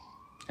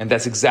 And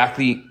that's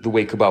exactly the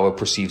way Kabbalah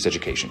perceives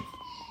education.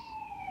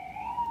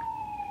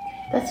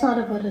 That's not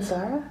avodah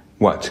zarah?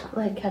 What?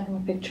 Like having a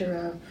picture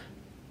of,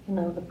 you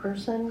know, the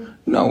person?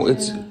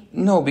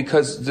 No,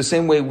 because the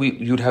same way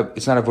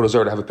it's not avodah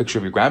zarah to have a picture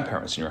of your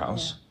grandparents in your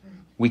house. Yeah.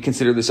 We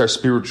consider this our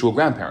spiritual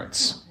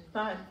grandparents.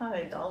 Not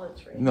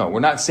idolatry. No,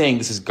 we're not saying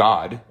this is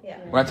God. Yeah.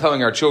 We're not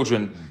telling our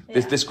children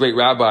this great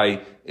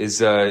rabbi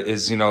is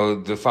you know,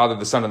 the Father,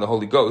 the Son, and the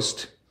Holy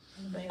Ghost.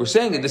 We're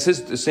saying that this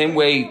is the same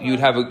way you'd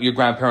have your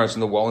grandparents on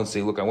the wall and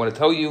say, look, I want to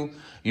tell you,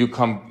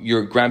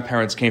 your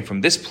grandparents came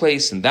from this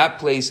place and that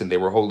place, and they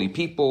were holy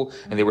people,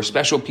 and they were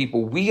special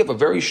people. We have a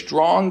very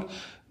strong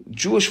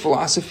Jewish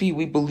philosophy.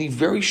 We believe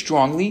very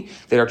strongly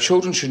that our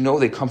children should know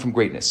they come from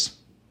greatness.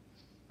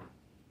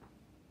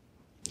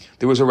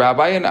 There was a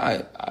rabbi, and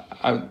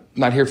I'm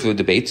not here for the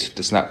debate.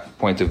 That's not the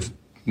point of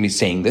me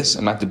saying this.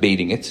 I'm not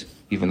debating it,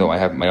 even though I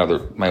have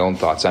my own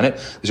thoughts on it.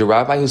 There's a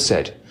rabbi who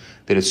said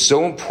that it's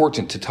so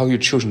important to tell your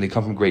children they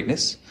come from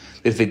greatness,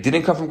 that if they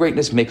didn't come from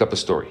greatness, make up a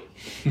story.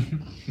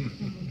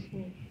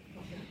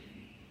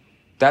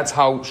 That's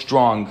how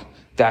strong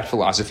that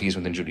philosophy is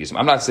within Judaism.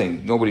 I'm not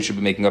saying nobody should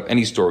be making up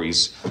any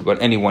stories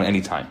about anyone,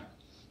 anytime.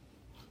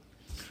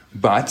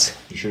 But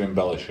you should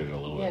embellish it a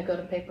little bit. Yeah, go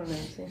to Paper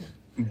Magazine.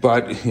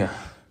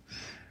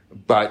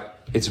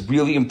 But it's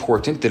really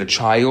important that a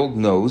child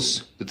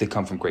knows that they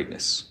come from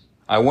greatness.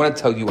 I want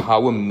to tell you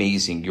how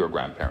amazing your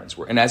grandparents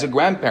were. And as a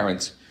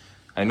grandparent,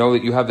 I know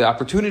that you have the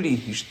opportunity.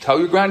 You should tell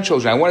your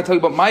grandchildren. I want to tell you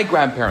about my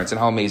grandparents and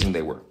how amazing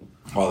they were.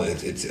 Well,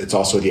 it's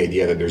also the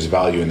idea that there's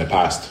value in the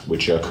past,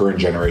 which current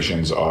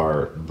generations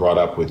are brought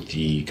up with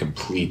the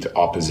complete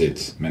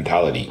opposite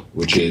mentality,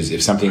 which is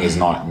if something is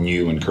not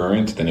new and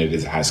current, then it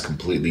has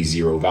completely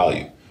zero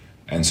value.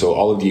 And so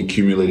all of the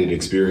accumulated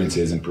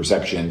experiences and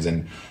perceptions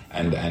and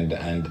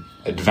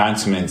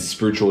advancements,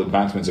 spiritual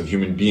advancements of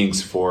human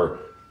beings for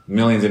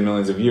millions and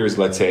millions of years,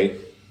 let's say,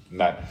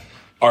 that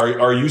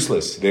are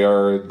useless. They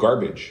are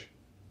garbage.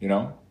 You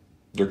know,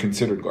 they're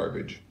considered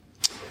garbage.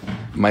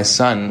 My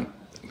son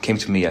came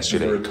to me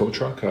yesterday. Is there a tow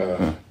truck?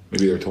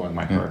 Maybe they're towing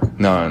my car.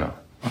 No.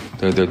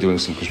 They're doing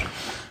some.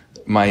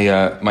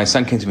 My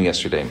son came to me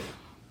yesterday,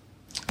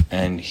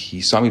 and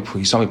he saw me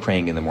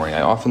praying in the morning.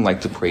 I often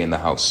like to pray in the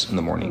house in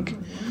the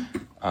morning.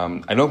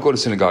 I don't go to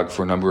synagogue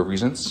for a number of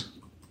reasons,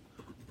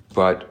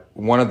 but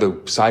one of the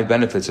side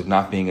benefits of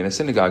not being in a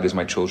synagogue is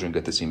my children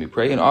get to see me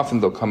pray, and often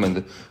they'll come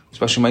and,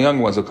 especially my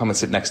younger ones, they'll come and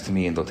sit next to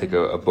me and they'll take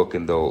a book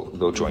and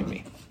they'll join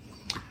me.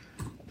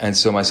 And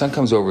so my son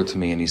comes over to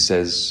me and he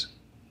says,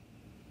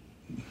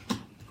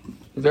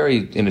 in a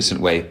very innocent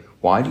way,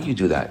 "Why do you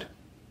do that?"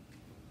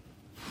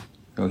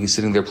 You know, he's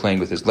sitting there playing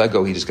with his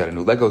Lego. He just got a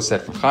new Lego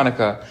set for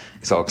Hanukkah.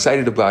 He's all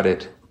excited about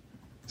it.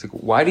 It's like,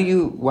 why do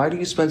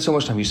you spend so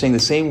much time? You're saying the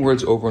same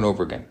words over and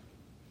over again.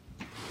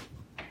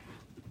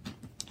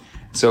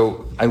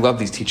 So I love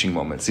these teaching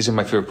moments. These are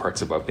my favorite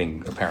parts about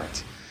being a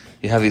parent.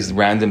 You have these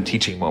random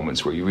teaching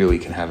moments where you really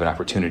can have an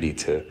opportunity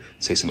to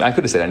say something. I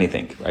could have said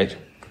anything, right?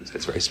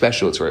 It's very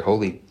special. It's very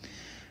holy.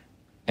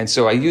 And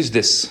so I used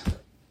this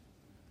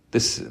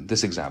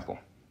example.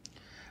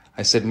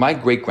 I said, my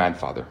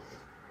great-grandfather,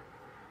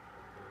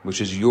 which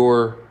is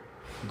your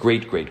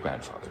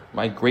great-great-grandfather,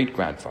 my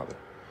great-grandfather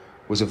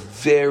was a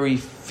very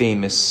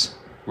famous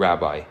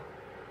rabbi,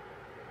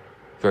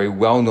 very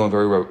well-known,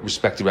 very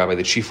respected rabbi,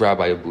 the chief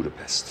rabbi of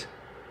Budapest.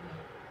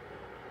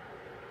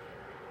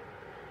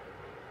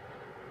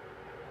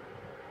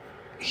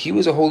 He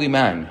was a holy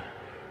man.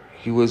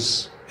 He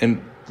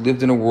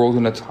lived in a world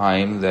and a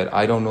time that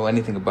I don't know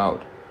anything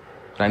about.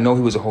 But I know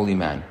he was a holy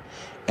man.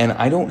 And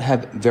I don't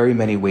have very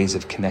many ways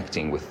of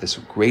connecting with this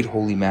great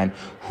holy man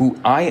who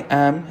I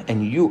am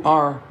and you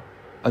are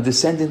a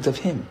descendant of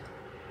him.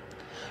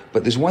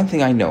 But there's one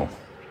thing I know.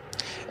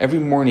 Every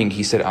morning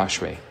he said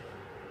Ashrei.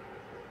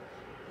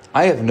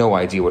 I have no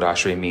idea what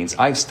Ashrei means.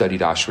 I've studied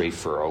Ashrei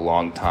for a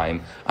long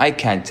time. I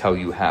can't tell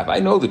you half. I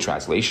know the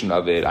translation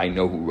of it. I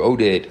know who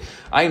wrote it.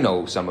 I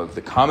know some of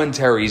the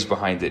commentaries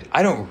behind it.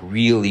 I don't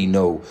really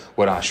know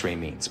what Ashrei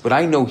means, but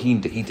I know he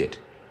did.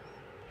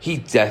 He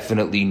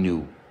definitely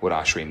knew what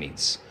Ashrei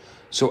means.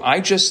 So I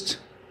just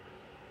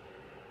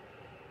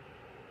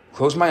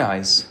close my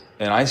eyes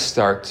and I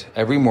start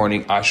every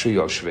morning Ashrei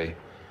Yoshvei.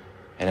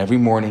 And every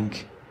morning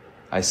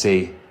I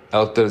say,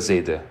 Elter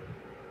Zede,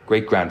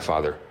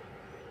 great-grandfather,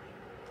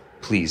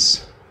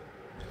 please,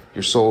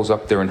 your soul's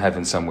up there in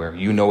heaven somewhere.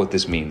 You know what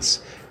this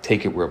means.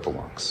 Take it where it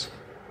belongs.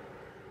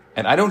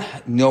 And I don't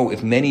know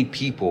if many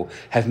people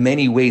have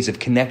many ways of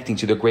connecting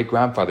to their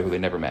great-grandfather who they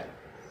never met.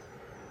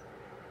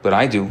 But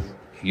I do.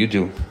 You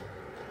do.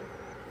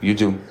 You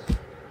do.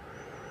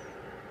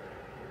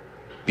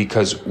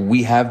 Because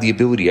we have the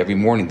ability every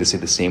morning to say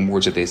the same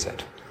words that they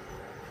said.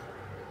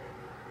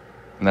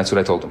 And that's what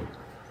I told them.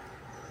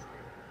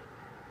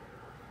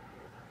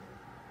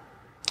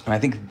 And I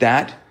think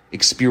that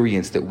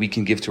experience that we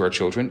can give to our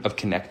children of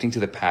connecting to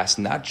the past,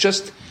 not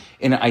just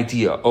in an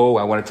idea, oh,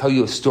 I want to tell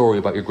you a story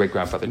about your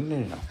great-grandfather.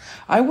 No.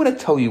 I want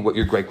to tell you what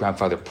your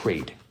great-grandfather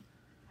prayed.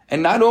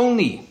 And not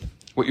only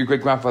what your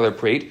great-grandfather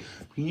prayed,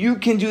 you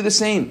can do the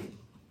same.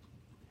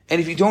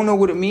 And if you don't know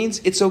what it means,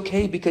 it's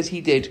okay because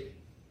he did.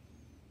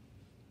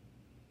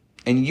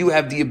 And you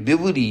have the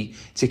ability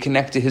to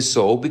connect to his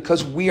soul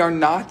because we are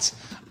not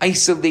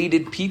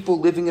isolated people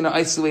living in an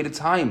isolated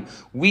time.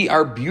 We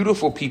are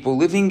beautiful people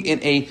living in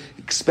an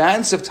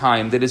expansive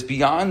time that is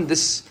beyond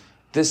this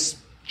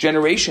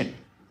generation.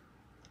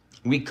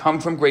 We come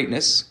from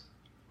greatness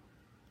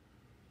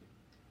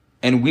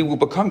and we will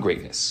become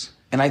greatness.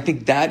 And I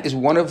think that is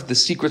one of the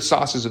secret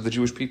sauces of the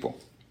Jewish people.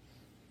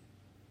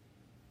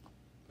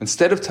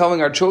 Instead of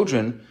telling our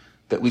children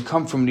that we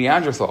come from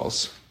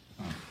Neanderthals,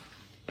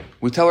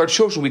 we tell our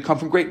children we come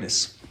from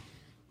greatness.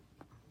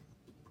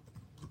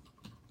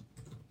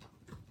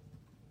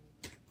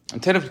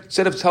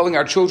 Instead of telling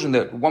our children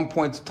that at one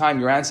point in time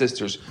your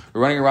ancestors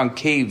were running around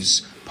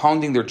caves,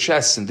 pounding their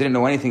chests and didn't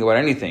know anything about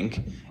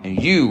anything,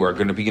 and you are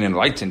going to be an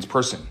enlightened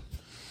person.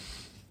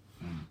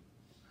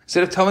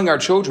 Instead of telling our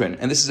children,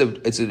 and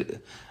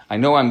I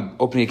know I'm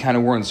opening a can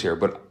of worms here,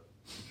 but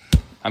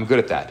I'm good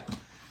at that.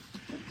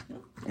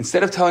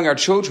 Instead of telling our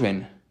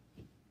children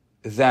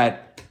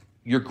that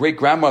your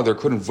great-grandmother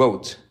couldn't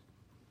vote,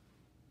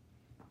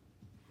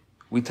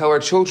 we tell our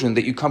children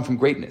that you come from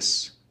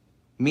greatness,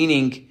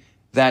 meaning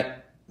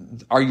that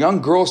our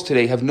young girls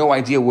today have no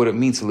idea what it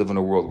means to live in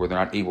a world where they're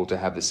not able to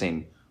have the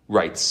same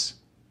rights.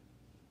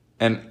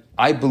 And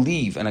I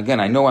believe, and again,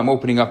 I know I'm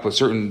opening up a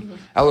certain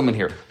element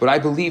here, but I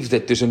believe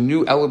that there's a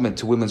new element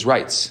to women's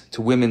rights,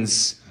 to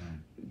women's,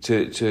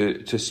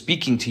 to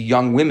speaking to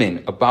young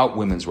women about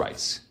women's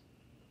rights.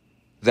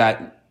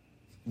 That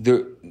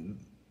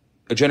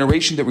a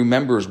generation that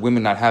remembers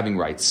women not having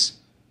rights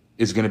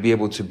is going to be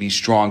able to be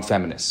strong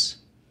feminists.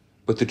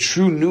 But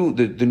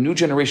the new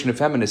generation of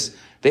feminists,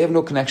 they have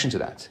no connection to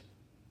that.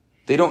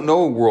 They don't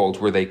know a world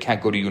where they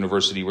can't go to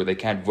university, where they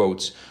can't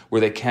vote,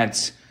 where they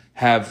can't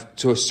have,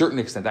 to a certain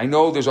extent. I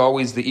know there's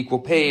always the equal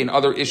pay and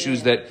other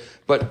issues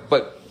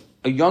but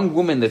a young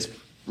woman that's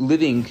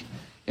living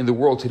in the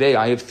world today,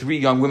 I have 3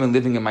 young women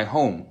living in my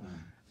home.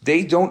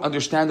 They don't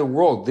understand the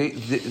world.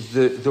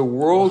 The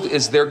world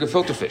is their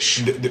gefilte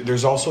fish.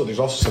 There's also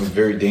some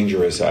very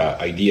dangerous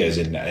ideas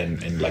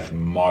in like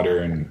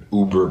modern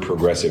uber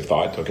progressive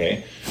thought.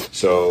 Okay,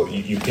 so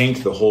you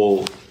paint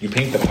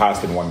the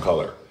past in one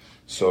color.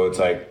 So it's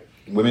like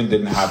women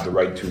didn't have the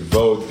right to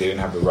vote, they didn't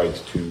have the right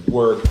to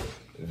work,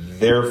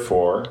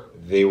 therefore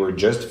they were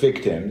just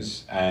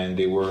victims and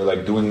they were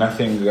like doing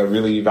nothing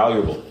really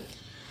valuable.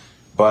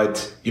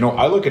 But,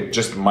 I look at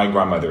just my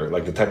grandmother,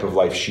 like the type of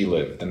life she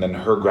lived, and then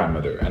her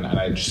grandmother, and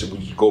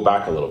we go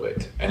back a little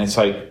bit. And it's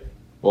like,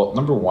 well,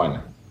 number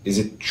one, is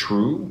it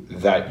true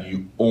that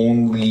you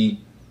only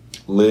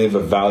live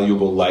a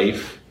valuable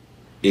life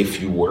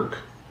if you work?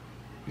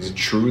 Is it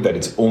true that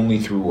it's only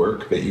through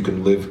work that you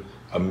can live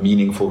a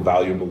meaningful,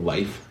 valuable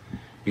life?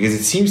 Because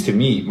it seems to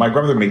me, my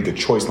grandmother made the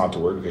choice not to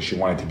work because she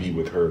wanted to be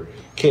with her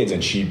kids,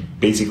 and she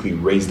basically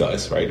raised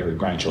us, right, her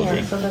grandchildren.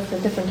 Yeah, so that's a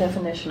different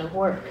definition of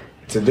work.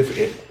 It's a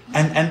different,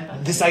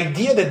 and this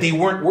idea that they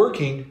weren't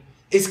working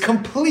is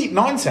complete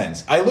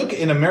nonsense. I look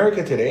in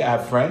America today, I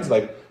have friends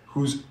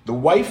whose the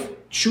wife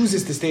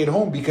chooses to stay at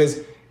home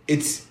because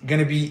it's going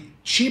to be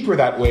cheaper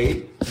that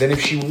way than if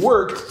she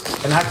worked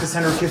and had to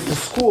send her kids to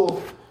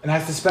school and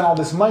has to spend all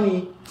this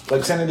money,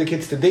 like sending the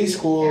kids to day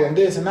school and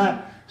this and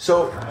that.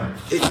 So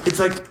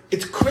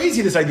it's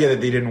crazy, this idea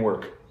that they didn't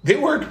work. They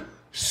worked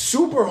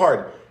super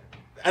hard,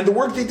 and the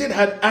work they did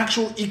had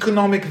actual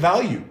economic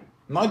value,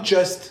 not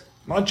just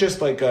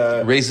like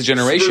a raise the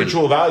generation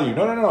spiritual value.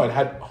 No. It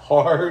had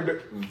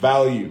hard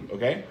value.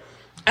 Okay,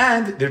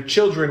 and their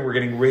children were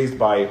getting raised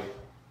by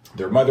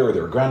their mother or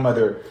their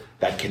grandmother.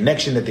 That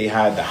connection that they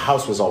had, the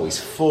house was always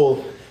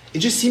full. It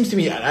just seems to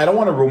me, I don't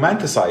want to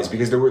romanticize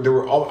because there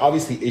were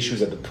obviously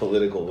issues at the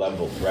political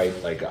level, right?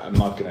 Like, I'm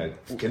not going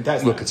to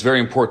contest. Look, it's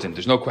very important.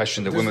 There's no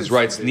question that women's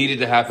rights needed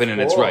to happen,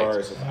 and it's right.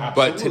 Absolutely.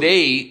 But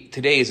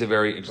today is a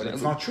very. But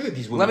it's not true that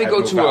these women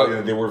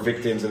that they were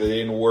victims and that they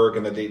didn't work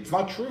and that it's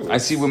not true. I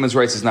see women's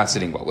rights as not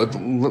sitting well.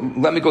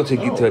 Let me go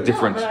to a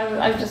different. No, but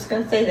I'm just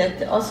going to say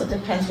that it also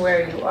depends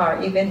where you are.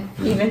 Even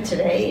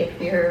today,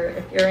 if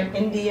you're in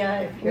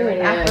India, if you're in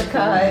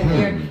Africa,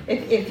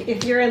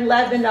 if you're in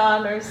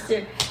Lebanon or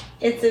Syria.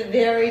 It's a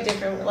very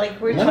different,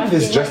 none of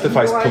this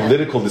justifies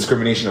political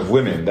discrimination of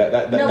women.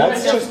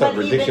 That's just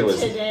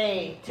ridiculous.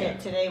 Even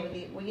today,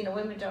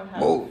 women don't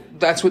have. Well,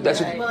 that's what.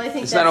 Well, I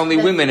think it's not only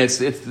women.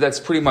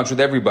 That's pretty much with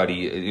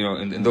everybody.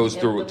 In those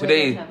through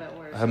today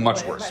have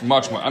much worse,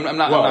 much more. I'm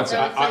not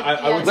saying.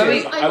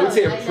 I would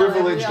say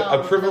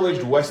a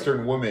privileged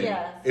Western woman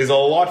is a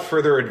lot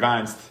further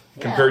advanced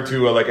compared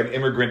to an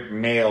immigrant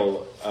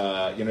male.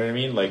 You know what I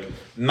mean? Like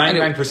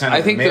 99%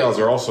 of males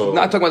are also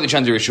not talking about the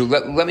gender issue.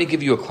 Let me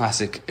give you a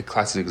classic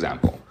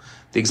example.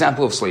 The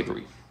example of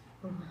slavery.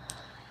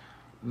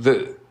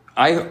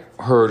 I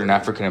heard an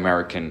African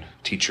American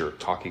teacher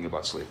talking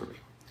about slavery,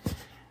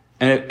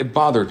 And it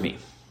bothered me,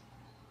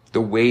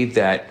 the way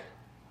that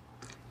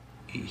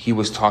he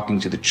was talking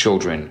to the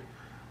children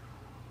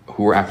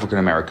who were African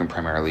American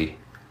primarily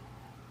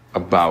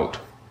about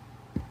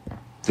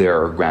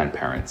their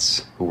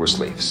grandparents who were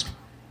slaves.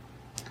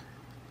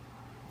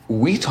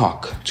 We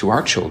talk to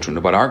our children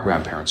about our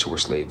grandparents who were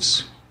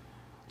slaves.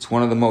 It's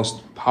one of the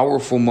most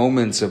powerful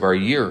moments of our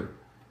year.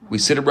 We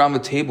sit around the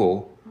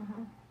table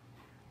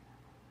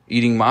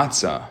eating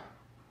matzah,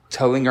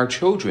 telling our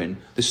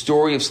children the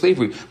story of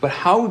slavery. But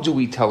how do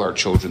we tell our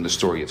children the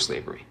story of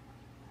slavery?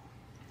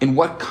 In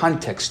what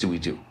context do we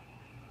do?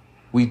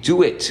 We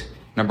do it,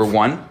 number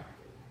one,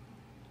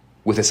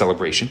 with a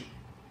celebration.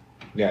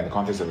 Yeah, in the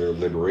context of the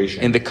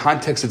liberation. In the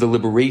context of the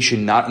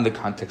liberation, not in the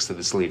context of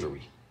the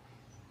slavery.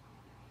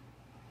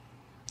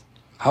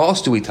 How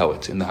else do we tell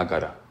it in the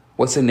Haggadah?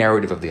 What's the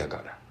narrative of the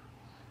Haggadah?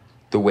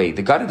 The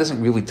Haggadah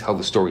doesn't really tell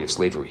the story of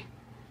slavery.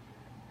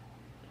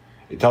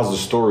 It tells the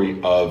story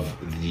of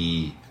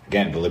the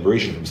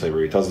liberation from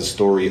slavery. It tells the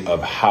story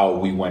of how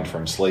we went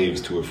from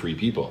slaves to a free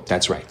people.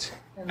 That's right.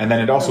 And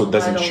then it also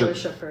doesn't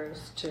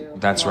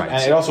That's right.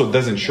 And it also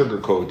doesn't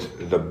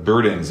sugarcoat the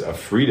burdens of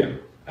freedom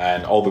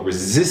and all the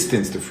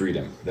resistance to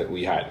freedom that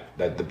we had,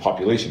 that the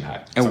population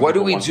had. And what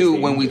do we do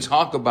when we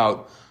talk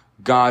about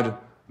God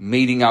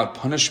meting out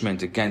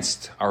punishment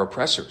against our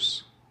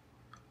oppressors?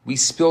 We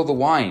spill the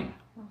wine.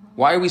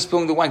 Why are we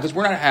spilling the wine? Because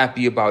we're not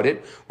happy about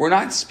it. We're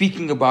not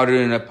speaking about it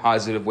in a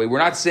positive way. We're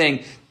not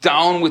saying,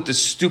 down with the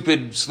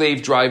stupid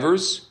slave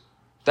drivers.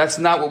 That's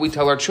not what we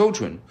tell our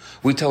children.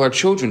 We tell our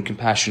children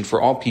compassion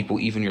for all people,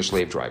 even your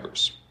slave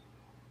drivers.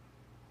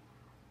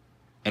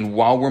 And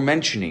while we're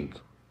mentioning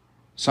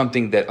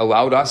something that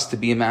allowed us to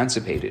be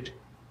emancipated,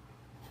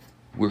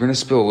 we're going to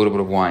spill a little bit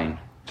of wine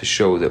to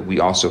show that we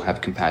also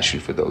have compassion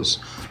for those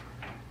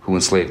who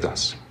enslaved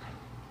us.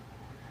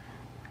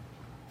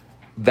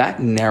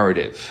 That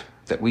narrative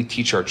that we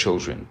teach our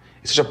children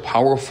is such a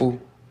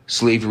powerful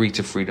slavery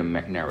to freedom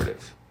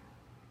narrative.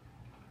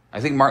 I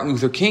think Martin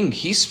Luther King,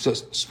 he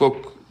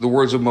spoke the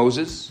words of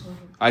Moses.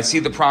 I see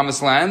the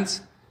promised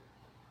land.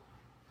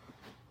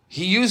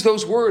 He used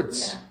those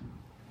words.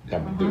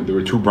 Yeah, there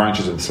were two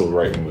branches of the civil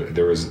rights movement.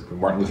 There was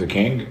Martin Luther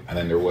King, and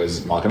then there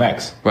was Malcolm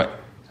X. Right.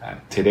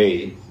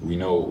 Today, we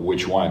know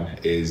which one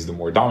is the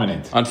more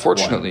dominant.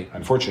 Unfortunately. One.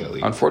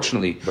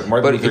 Unfortunately. But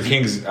Martin Luther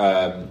King's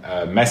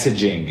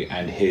messaging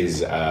and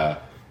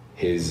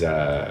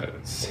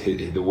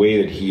the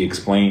way that he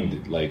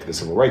explained like the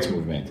civil rights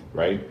movement,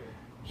 right?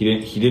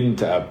 He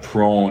didn't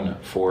prone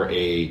for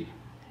a,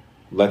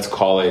 let's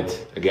call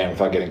it, again,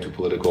 without getting too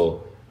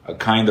political, a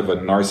kind of a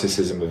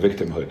narcissism of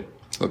victimhood,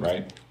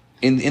 right?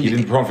 He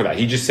didn't prone for that.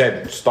 He just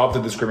said, stop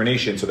the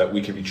discrimination so that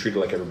we can be treated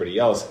like everybody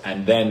else,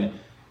 and then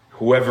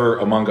whoever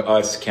among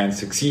us can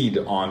succeed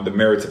on the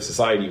merits of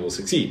society will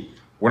succeed.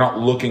 We're not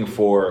looking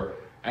for,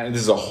 and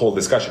this is a whole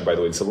discussion, by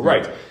the way, in civil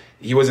rights.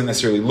 He wasn't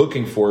necessarily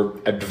looking for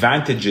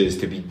advantages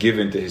to be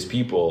given to his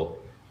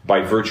people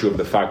by virtue of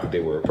the fact that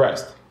they were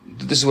oppressed.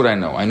 This is what I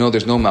know. I know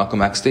there's no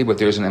Malcolm X Day, but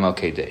there's an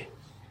MLK Day.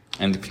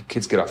 And the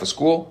kids get off of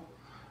school,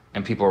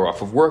 and people are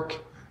off of work.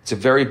 It's a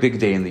very big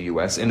day in the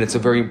U.S., and it's a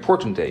very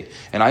important day.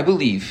 And I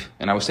believe,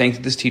 and I was saying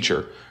to this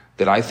teacher,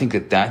 that I think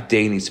that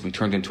day needs to be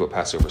turned into a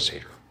Passover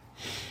Seder.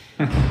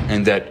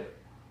 and that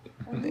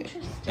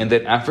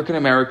African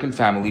American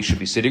families should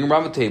be sitting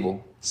around the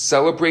table,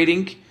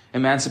 celebrating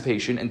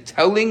emancipation and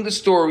telling the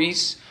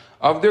stories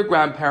of their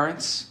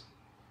grandparents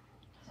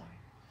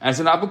as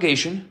an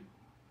obligation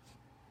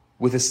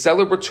with a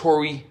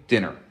celebratory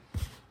dinner.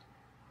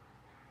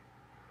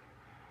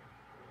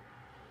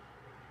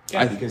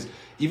 Yeah, because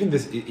even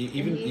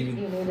you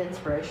need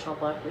inspirational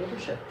Black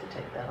leadership to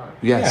take that on.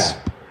 Yes.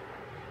 Yeah.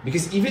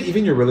 Because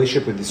even your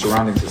relationship with the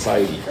surrounding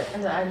society.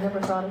 And I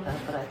never thought of that,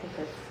 but I think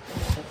that's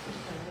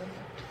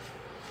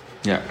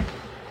Yeah.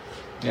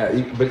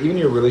 Yeah, but even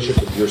your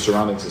relationship with your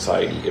surrounding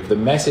society, if the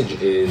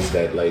message is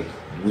that like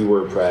we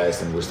were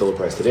oppressed and we're still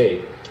oppressed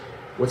today,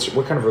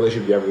 what kind of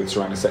relationship do you have with the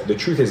surrounding society? The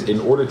truth is, in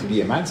order to be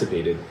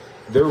emancipated,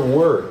 there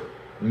were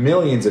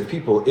millions of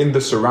people in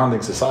the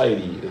surrounding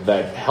society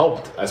that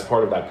helped as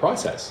part of that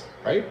process,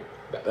 right?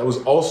 That was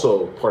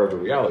also part of the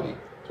reality.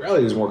 The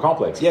reality is more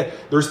complex. Yeah,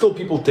 there are still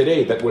people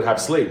today that would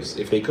have slaves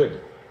if they could.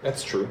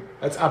 That's true.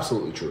 That's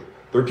absolutely true.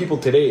 There are people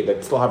today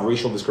that still have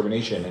racial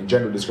discrimination and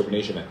gender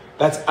discrimination.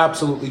 That's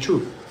absolutely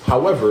true.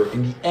 However,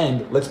 in the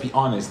end, let's be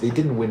honest, they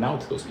didn't win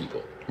out those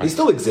people. They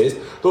still exist.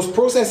 Those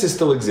processes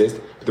still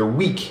exist, but they're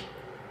weak.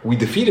 We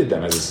defeated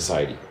them as a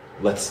society.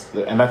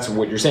 And that's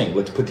what you're saying.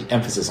 Let's put the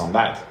emphasis on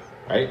that,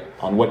 right?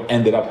 On what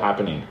ended up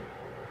happening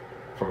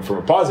from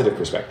a positive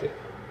perspective,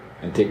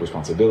 and take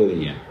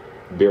responsibility and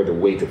bear the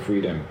weight of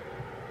freedom.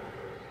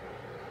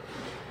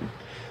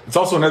 It's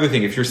also another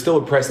thing. If you're still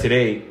oppressed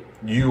today,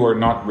 you are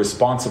not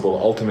responsible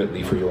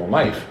ultimately for your own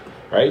life,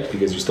 right?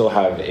 Because you still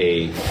have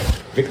a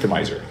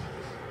victimizer.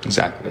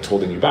 Exactly. That's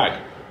holding you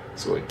back.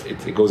 So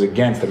it goes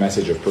against the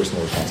message of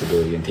personal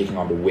responsibility and taking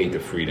on the weight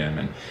of freedom.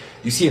 And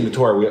you see in the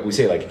Torah, we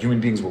say like human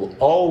beings will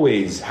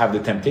always have the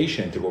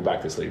temptation to go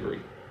back to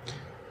slavery.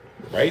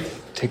 right?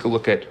 Take a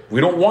look at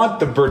We don't want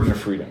the burden of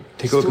freedom.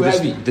 Take a It's look too at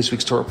heavy. this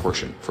week's Torah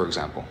portion, for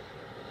example.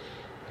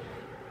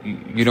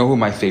 You know who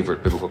my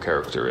favorite biblical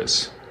character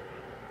is?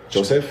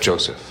 Joseph?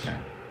 Joseph. Yeah,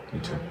 me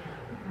too.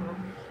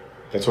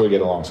 That's why we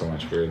get along so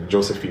much. We're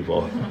Joseph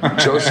people.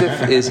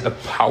 Joseph is a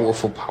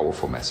powerful,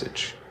 powerful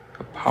message.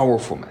 A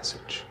powerful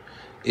message.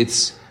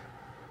 It's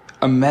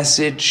a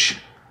message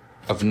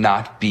of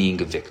not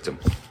being a victim.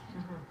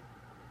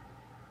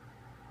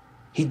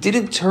 He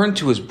didn't turn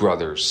to his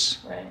brothers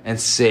and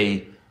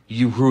say,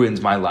 "You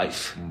ruined my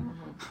life."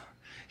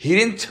 He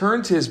didn't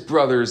turn to his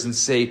brothers and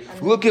say,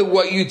 "Look at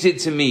what you did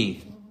to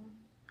me."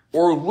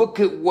 Or look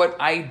at what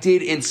I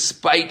did in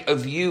spite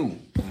of you.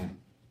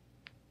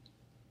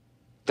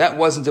 That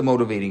wasn't a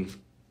motivating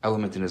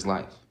element in his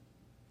life.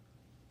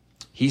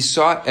 He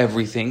saw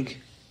everything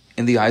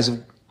in the eyes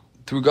of,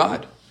 through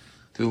God,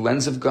 through the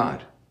lens of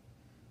God.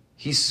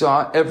 He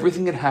saw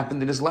everything that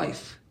happened in his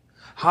life.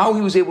 How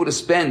he was able to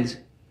spend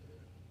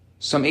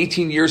some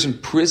 18 years in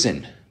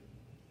prison,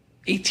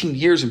 18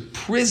 years in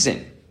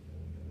prison,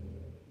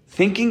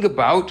 thinking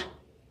about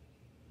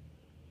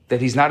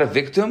that he's not a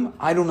victim,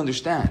 I don't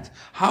understand.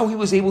 How he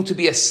was able to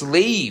be a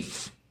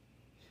slave,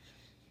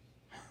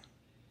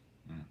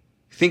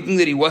 thinking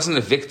that he wasn't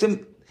a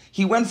victim.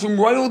 He went from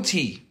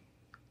royalty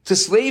to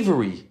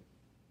slavery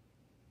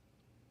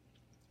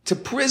to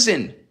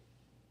prison.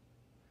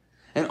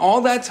 And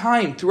all that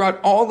time,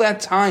 throughout all that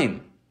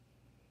time,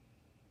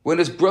 when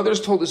his brothers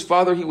told his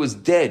father he was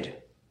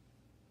dead,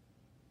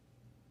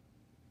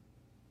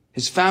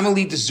 his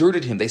family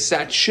deserted him. They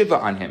sat Shiva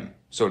on him,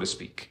 so to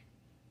speak.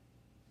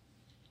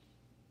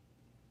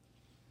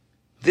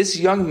 This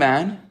young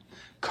man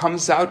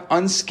comes out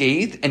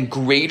unscathed and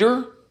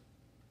greater.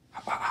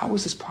 How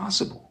is this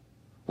possible?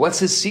 What's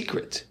his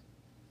secret?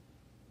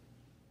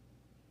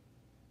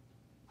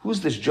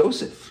 Who's this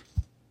Joseph?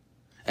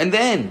 And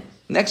then,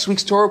 next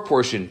week's Torah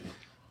portion,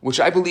 which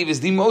I believe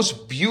is the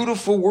most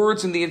beautiful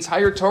words in the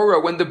entire Torah,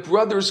 when the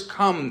brothers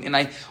come, and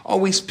I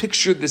always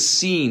picture this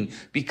scene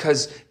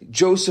because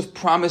Joseph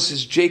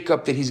promises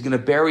Jacob that he's going to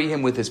bury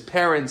him with his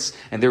parents,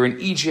 and they're in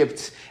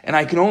Egypt, and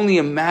I can only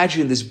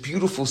imagine this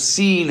beautiful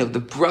scene of the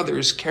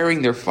brothers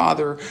carrying their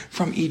father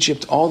from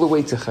Egypt all the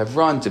way to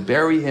Hebron to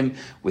bury him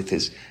with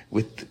his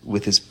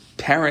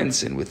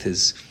parents and with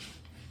his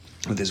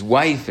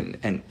wife,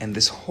 and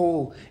this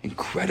whole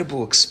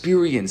incredible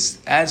experience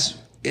as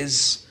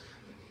is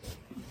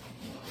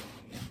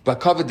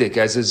Bakavidik,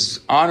 as is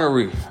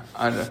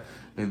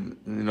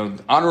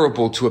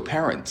honorable to a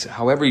parent,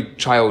 how every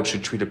child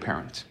should treat a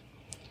parent.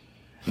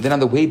 And then on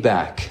the way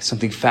back,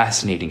 something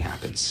fascinating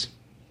happens.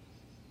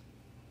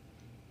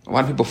 A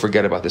lot of people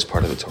forget about this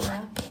part of the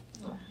Torah.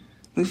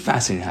 Something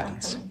fascinating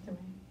happens.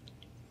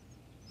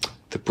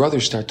 The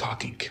brothers start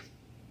talking.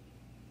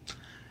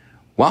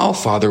 While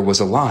father was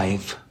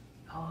alive,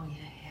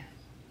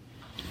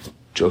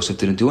 Joseph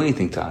didn't do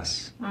anything to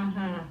us.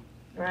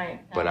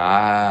 Right.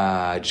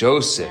 But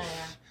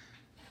Joseph,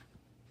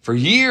 for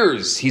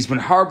years, he's been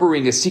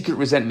harboring a secret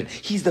resentment.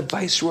 He's the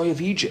viceroy of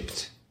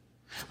Egypt.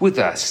 With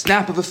a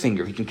snap of a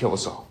finger, he can kill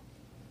us all.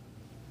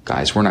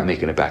 Guys, we're not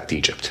making it back to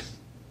Egypt.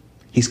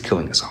 He's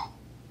killing us all.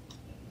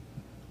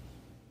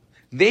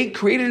 They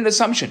created an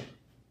assumption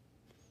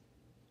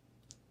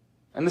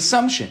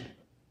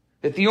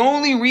that the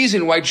only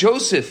reason why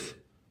Joseph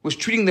was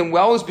treating them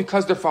well is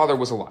because their father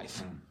was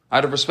alive,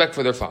 out of respect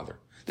for their father.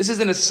 This is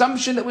an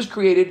assumption that was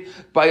created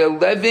by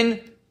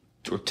 11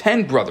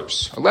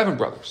 brothers.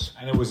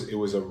 And it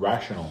was a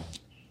rational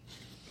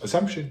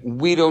assumption.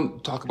 We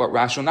don't talk about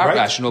rational, not right?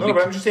 rational. No,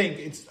 but I'm just saying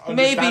it's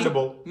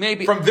understandable.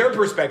 Maybe. From their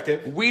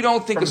perspective. We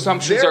don't think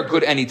assumptions are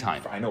good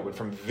anytime. I know, but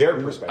from their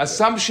perspective.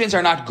 Assumptions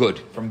are not good.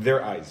 From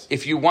their eyes.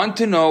 If you want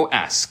to know,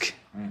 ask.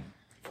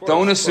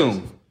 Don't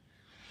assume.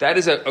 That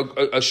is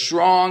a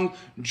strong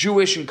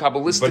Jewish and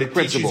Kabbalistic principle.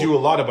 But it teaches you a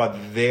lot about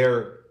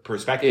their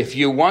perspective. If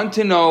you want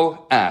to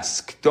know,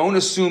 ask. Don't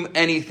assume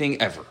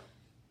anything ever.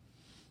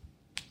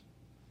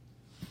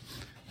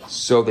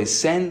 So they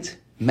send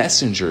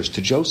messengers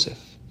to Joseph,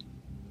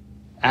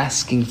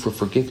 asking for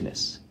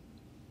forgiveness.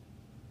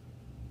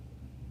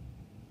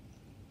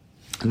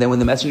 And then when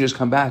the messengers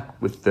come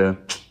back with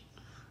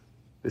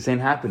this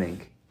ain't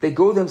happening, they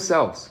go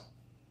themselves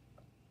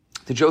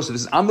to Joseph.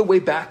 This is on the way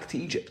back to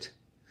Egypt.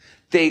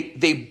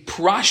 They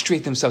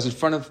prostrate themselves in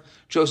front of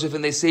Joseph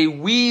and they say,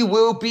 "We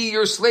will be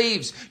your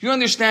slaves." You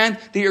understand?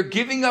 They are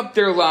giving up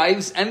their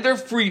lives and their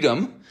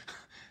freedom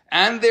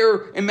and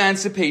their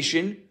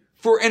emancipation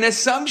for an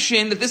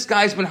assumption that this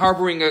guy's been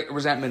harboring a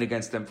resentment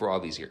against them for all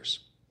these years.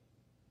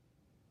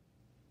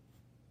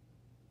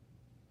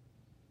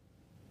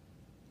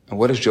 And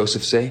what does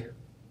Joseph say?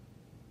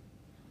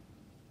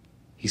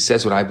 He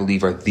says what I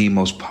believe are the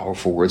most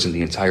powerful words in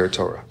the entire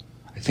Torah.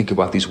 I think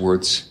about these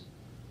words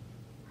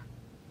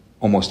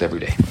almost every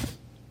day.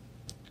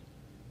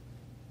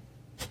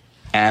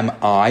 Am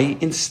I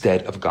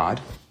instead of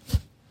God?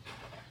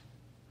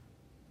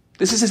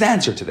 This is his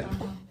answer to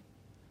them.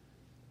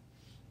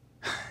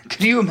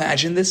 Can you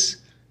imagine this?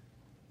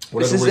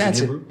 What this are is the his words in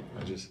answer. Hebrew?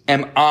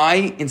 am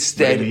I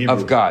instead But in Hebrew,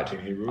 of God? in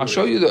Hebrew, I'll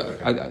show you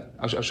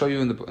I'll show you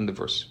in the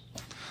verse.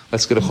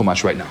 Let's get a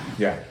Chumash right now.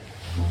 Yeah.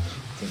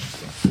 It's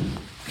interesting.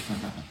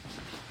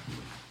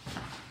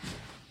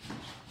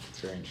 It's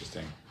very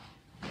interesting.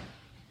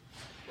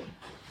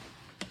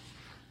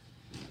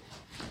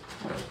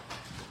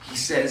 He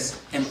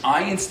says, am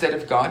I instead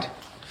of God?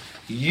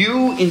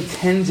 You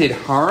intended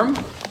harm,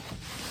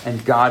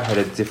 and God had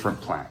a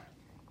different plan.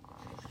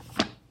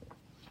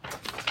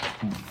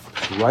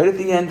 Right at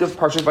the end of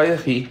Parshat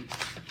Vayechi,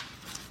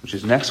 which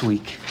is next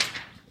week,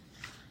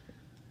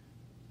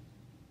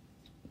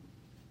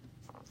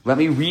 let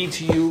me read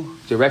to you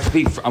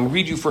directly. I'll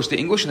read you first the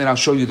English, and then I'll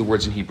show you the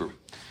words in Hebrew.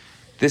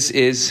 This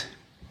is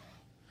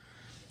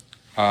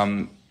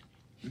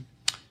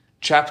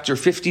chapter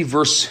 50,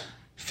 verse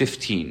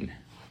 15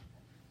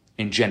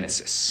 in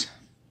Genesis.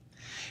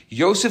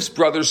 Joseph's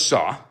brothers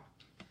saw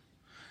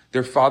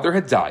their father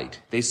had died.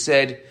 They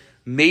said,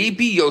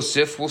 maybe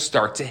Joseph will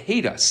start to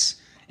hate us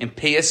and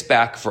pay us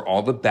back for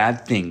all the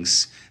bad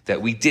things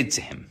that we did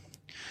to him.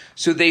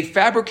 So they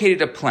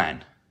fabricated a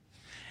plan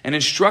and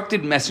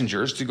instructed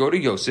messengers to go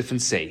to Joseph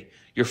and say,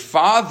 your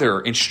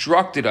father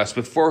instructed us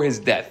before his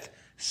death,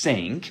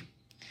 saying,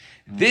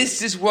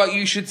 this is what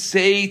you should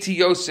say to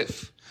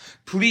Joseph.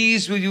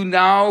 Please will you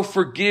now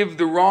forgive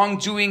the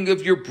wrongdoing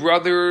of your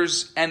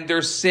brothers and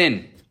their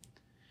sin,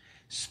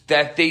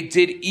 that they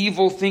did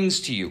evil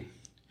things to you.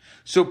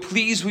 So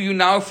please will you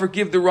now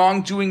forgive the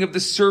wrongdoing of the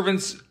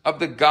servants of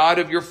the God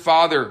of your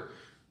father.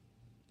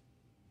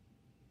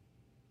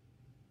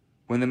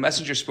 When the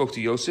messenger spoke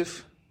to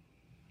Joseph,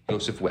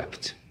 Joseph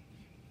wept.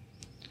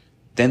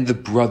 Then the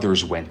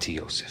brothers went to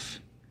Joseph.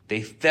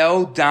 They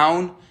fell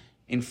down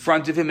in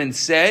front of him and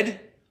said,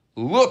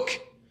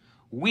 look,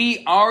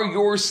 we are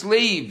your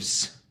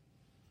slaves.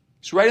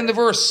 It's right in the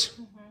verse.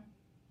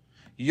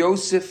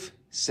 Joseph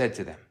said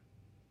to them,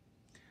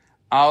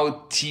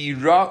 Al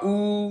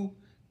tira'u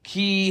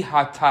ki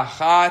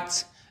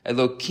hatachat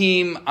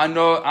Elokim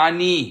ano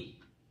ani.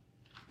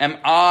 Am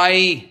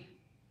I?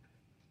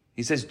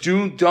 He says,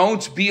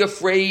 don't be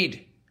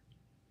afraid.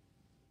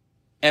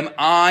 Am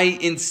I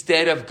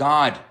instead of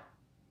God?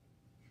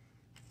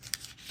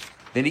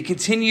 Then he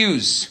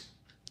continues,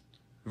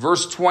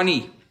 verse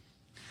 20.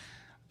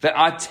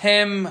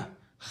 Ve'atem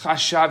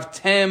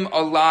chashavtem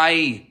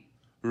alai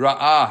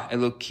ra'ah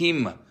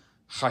Elokim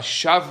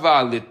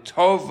chashava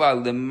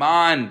litova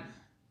leman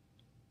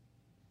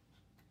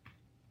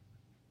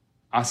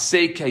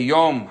aseh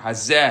kayom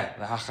hazeh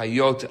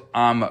lahachayot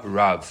am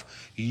rav.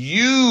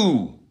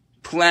 You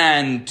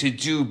plan to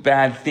do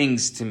bad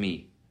things to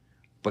me,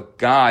 but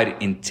God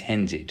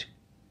intended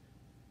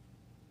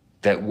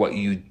that what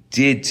you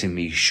did to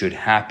me should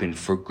happen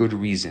for good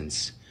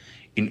reasons,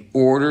 in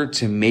order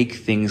to make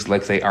things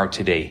like they are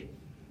today,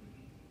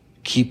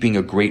 keeping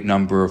a great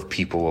number of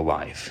people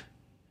alive.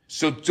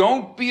 So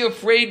don't be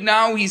afraid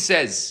now, he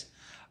says.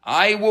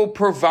 I will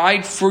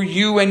provide for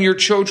you and your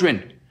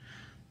children.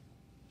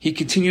 He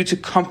continued to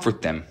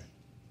comfort them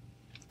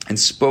and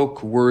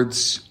spoke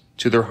words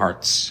to their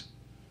hearts.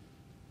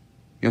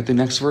 You know what the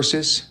next verse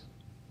is?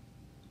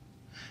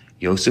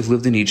 Joseph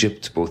lived in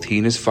Egypt, both he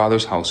and his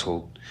father's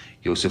household.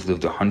 Joseph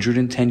lived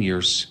 110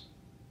 years.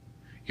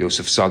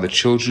 Joseph saw the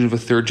children of a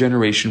third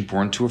generation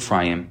born to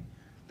Ephraim,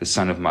 the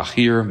son of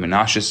Machir,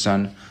 Menashe's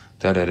son,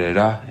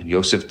 and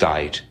Joseph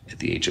died at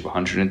the age of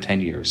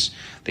 110 years.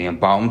 They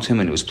embalmed him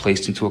and he was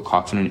placed into a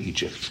coffin in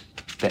Egypt.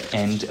 The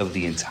end of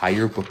the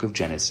entire book of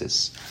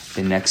Genesis.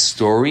 The next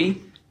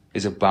story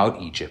is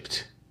about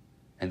Egypt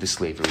and the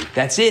slavery.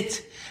 That's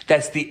it.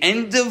 That's the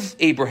end of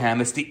Abraham.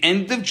 It's the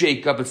end of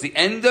Jacob. It's the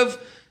end of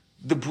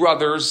the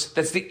brothers.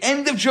 That's the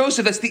end of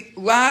Joseph. That's the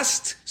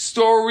last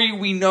story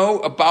we know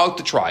about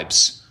the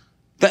tribes.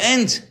 The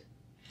end.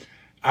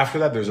 After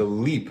that, there's a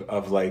leap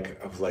of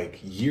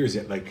years,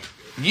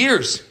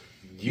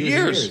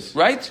 Years,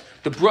 right?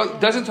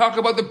 Doesn't talk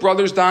about the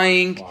brothers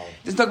dying. Wow.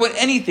 Doesn't talk about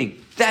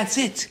anything. That's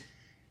it.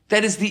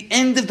 That is the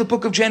end of the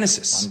book of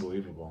Genesis.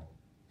 Unbelievable.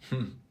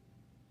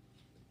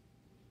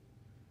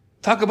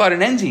 Talk about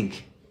an ending.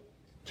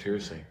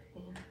 Seriously.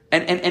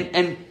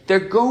 And they're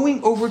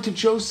going over to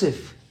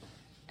Joseph,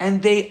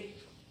 and they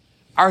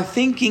are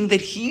thinking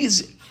that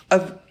he's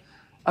a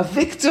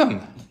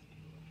victim.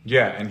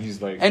 Yeah, and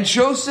he's like... And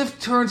Joseph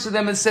turns to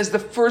them and says, the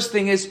first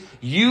thing is,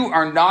 you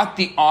are not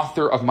the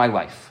author of my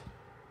life.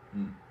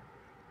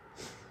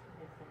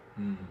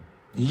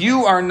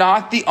 You are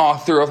not the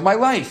author of my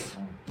life.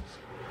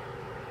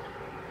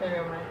 They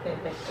remind me of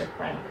Viktor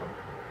Frankl.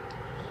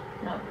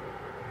 No.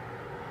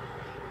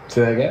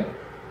 Say that again?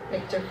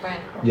 Viktor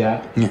Frankl.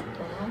 Yeah.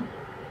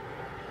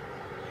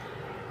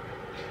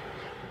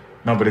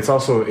 No, but it's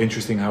also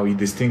interesting how he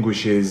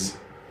distinguishes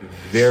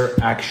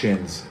their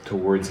actions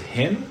towards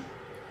him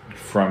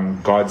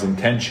from God's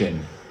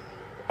intention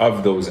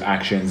of those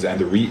actions and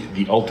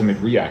the ultimate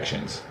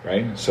reactions,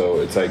 right? So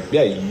it's like,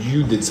 yeah,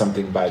 you did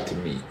something bad to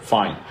me.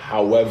 Fine.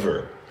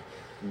 However,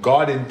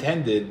 God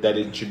intended that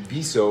it should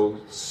be so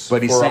for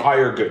a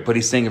higher good. But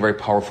he's saying a very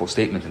powerful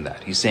statement in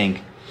that. He's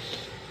saying,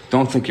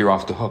 don't think you're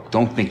off the hook.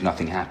 Don't think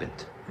nothing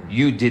happened.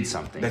 You did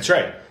something. That's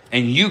right.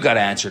 And you got to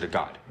answer to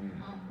God.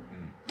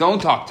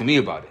 Don't talk to me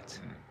about it.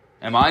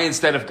 Am I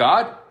instead of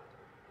God?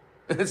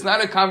 It's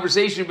not a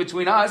conversation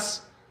between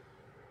us.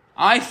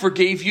 I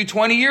forgave you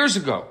 20 years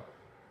ago.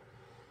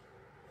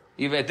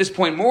 Even at this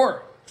point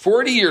more.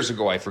 40 years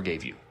ago I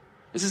forgave you.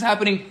 This is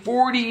happening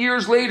 40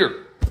 years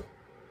later.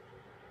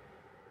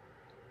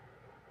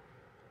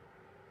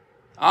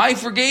 I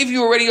forgave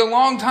you already a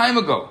long time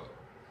ago.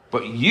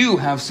 But you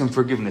have some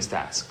forgiveness to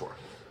ask for.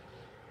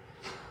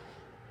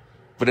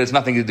 But it has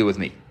nothing to do with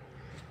me.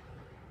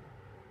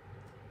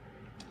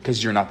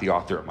 Because you're not the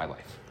author of my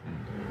life.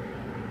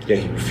 Yeah,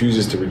 he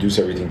refuses to reduce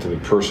everything to the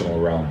personal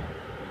realm.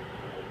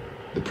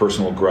 The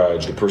personal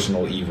grudge, the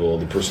personal evil,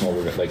 the personal...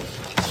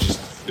 it's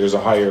just, there's a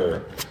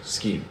higher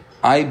scheme.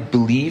 I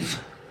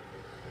believe,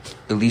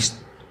 at least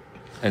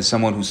as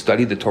someone who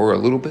studied the Torah a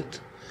little bit,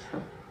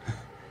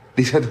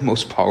 these are the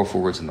most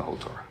powerful words in the whole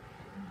Torah.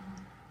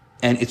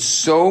 And it's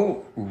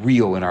so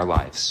real in our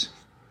lives.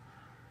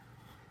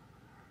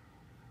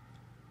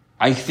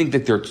 I think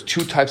that there are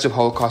two types of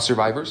Holocaust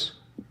survivors.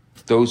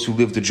 Those who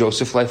lived the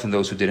Joseph life and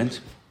those who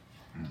didn't.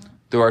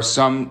 There are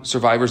some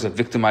survivors that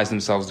victimize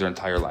themselves their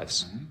entire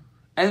lives.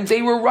 And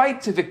they were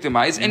right to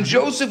victimize, and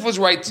Joseph was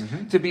right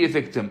to be a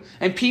victim.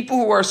 And people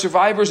who are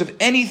survivors of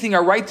anything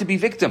are right to be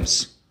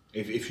victims.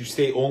 If you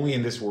stay only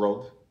in this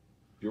world,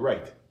 you're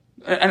right.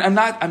 And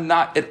I'm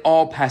not at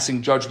all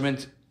passing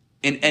judgment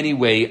in any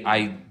way.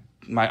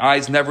 My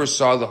eyes never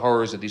saw the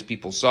horrors that these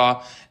people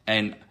saw,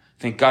 and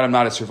thank God I'm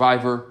not a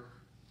survivor.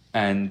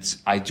 And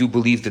I do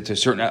believe that to a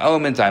certain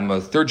element, I'm a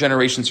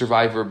third-generation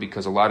survivor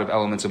because a lot of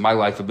elements of my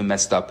life have been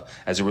messed up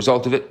as a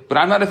result of it. But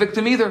I'm not a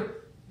victim either.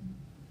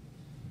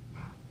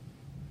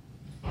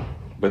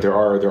 But there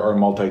are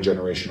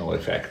multi-generational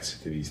effects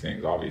to these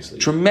things, obviously.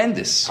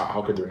 Tremendous.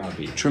 How could there not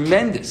be?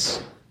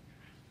 Tremendous.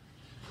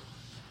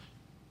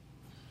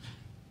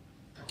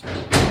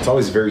 It's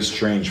always very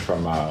strange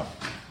from our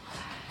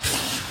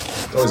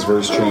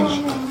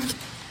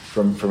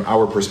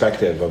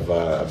perspective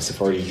of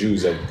Sephardi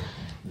Jews. That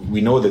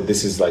we know that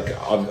this is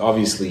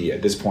obviously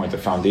at this point a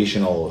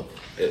foundational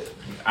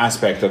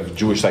aspect of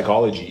Jewish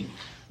psychology,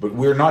 but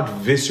we're not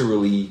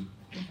viscerally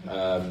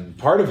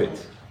part of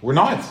it. We're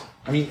not.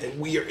 I mean,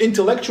 we are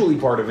intellectually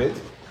part of it.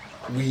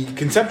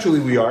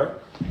 Conceptually we are,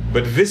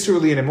 but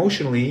viscerally and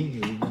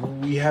emotionally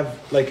we have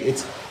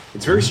it's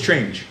very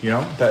strange,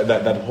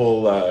 that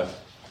whole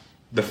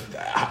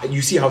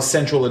you see how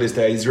central it is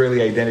to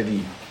Israeli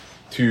identity,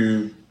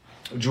 to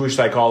Jewish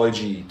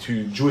psychology,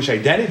 to Jewish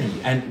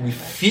identity, and we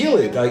feel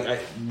it.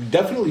 We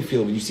definitely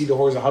feel it. When you see the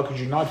horrors, how could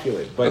you not feel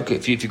it? But okay,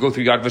 if you go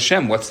through Yad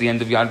Vashem, what's the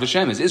end of Yad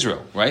Vashem? Is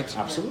Israel, right?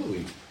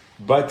 Absolutely.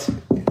 But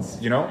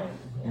it's,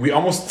 we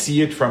almost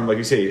see it from, like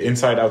you say,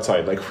 inside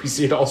outside. Like we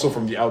see it also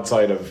from the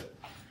outside of.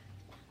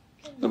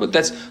 No, but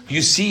that's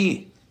you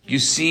see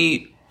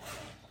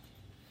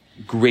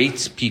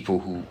great people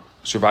who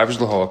survivors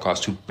of the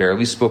Holocaust who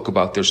barely spoke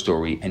about their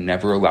story and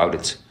never allowed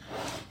it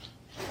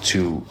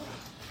to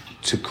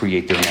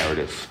create their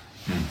narrative.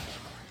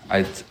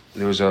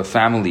 There was a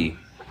family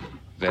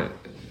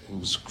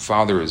whose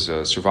father is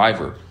a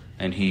survivor,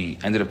 and he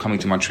ended up coming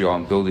to Montreal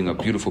and building a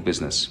beautiful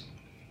business.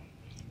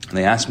 And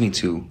they asked me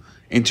to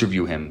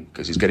interview him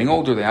because he's getting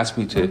older.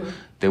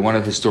 They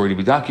wanted his story to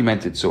be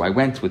documented. So I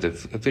went with a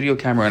video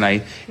camera and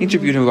I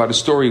interviewed him about a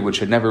story which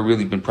had never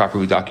really been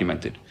properly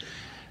documented.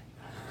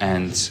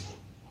 And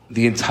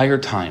the entire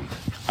time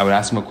I would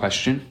ask him a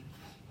question.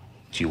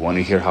 Do you want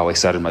to hear how I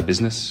started my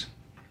business?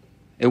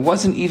 It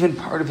wasn't even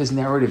part of his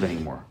narrative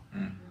anymore.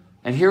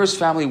 And here his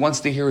family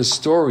wants to hear his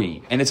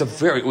story. And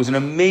it was an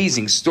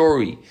amazing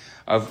story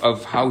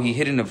of how he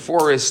hid in a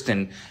forest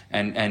and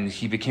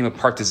he became a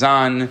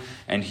partisan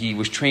and he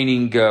was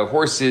training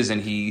horses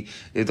and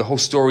the whole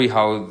story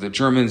how the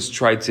Germans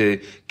tried to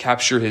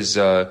capture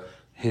the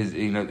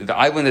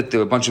island that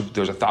there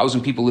was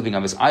 1,000 people living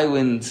on this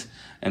island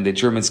and the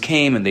Germans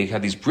came and they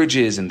had these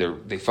bridges and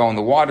they fell in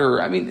the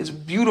water. I mean, it's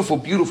beautiful,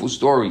 beautiful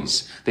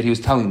stories that he was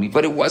telling me,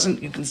 but it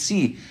wasn't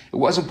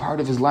part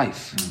of his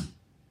life.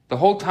 The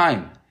whole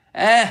time.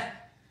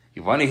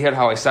 You want to hear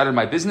how I started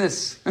my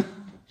business?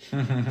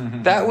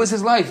 That was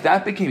his life.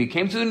 He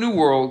came to the New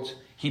World.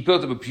 He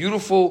built up a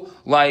beautiful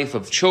life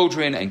of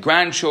children and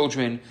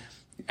grandchildren,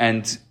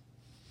 and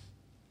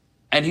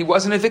he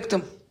wasn't a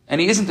victim,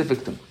 and he isn't a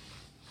victim.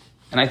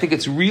 And I think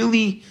it's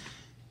really,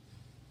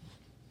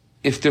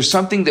 if there's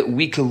something that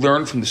we can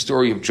learn from the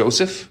story of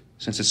Joseph,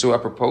 since it's so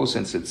apropos,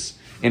 since it's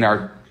in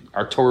our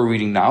Torah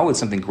reading now, it's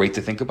something great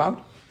to think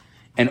about.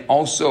 And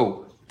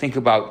also think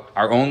about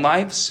our own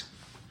lives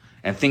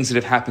and things that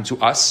have happened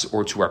to us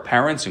or to our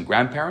parents and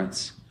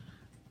grandparents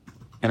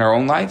in our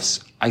own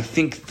lives. I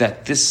think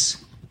that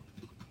this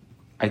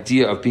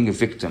idea of being a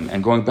victim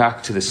and going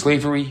back to the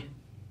slavery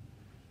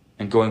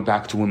and going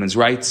back to women's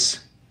rights,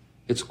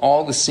 it's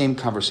all the same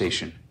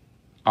conversation.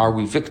 Are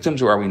we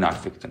victims or are we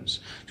not victims?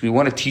 Do we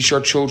want to teach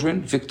our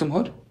children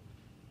victimhood?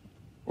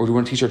 Or do we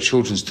want to teach our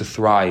children to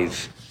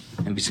thrive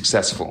and be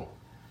successful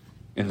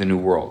in the new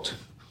world?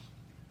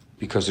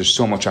 Because there's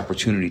so much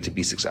opportunity to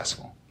be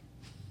successful.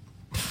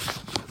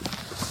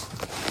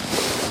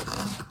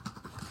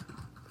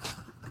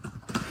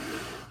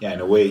 Yeah, in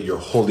a way, you're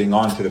holding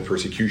on to the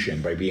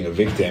persecution by being a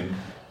victim.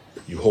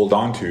 You hold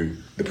on to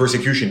the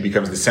persecution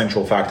becomes the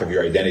central fact of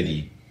your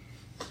identity,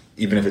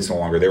 even if it's no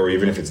longer there, or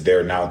even if it's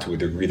there now to a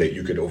degree that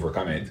you could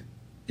overcome it,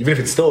 even if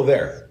it's still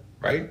there,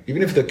 right?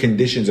 Even if the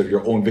conditions of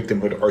your own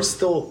victimhood are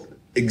still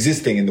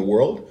existing in the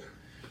world,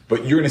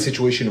 but you're in a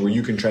situation where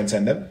you can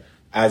transcend them.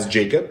 As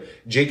Jacob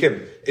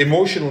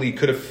emotionally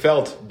could have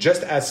felt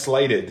just as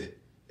slighted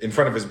in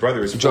front of his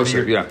brothers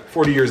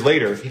 40 years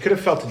later. He could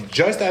have felt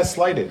just as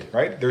slighted,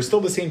 right? They're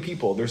still the same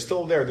people. They're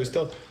still there. They're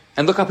still...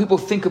 And look how people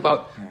think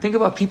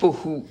about people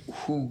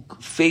who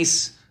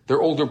face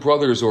their older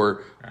brothers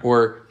or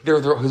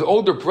they're his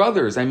older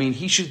brothers. I mean,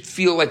 he should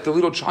feel like the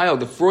little child.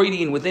 The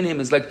Freudian within him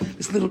is like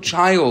this little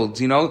child,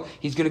 you know?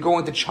 He's going to go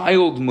into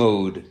child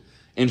mode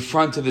in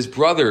front of his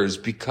brothers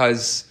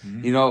because,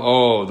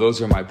 oh, those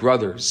are my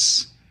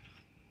brothers.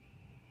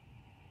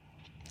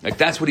 Like,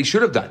 that's what he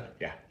should have done.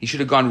 Yeah. He should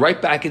have gone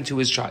right back into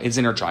his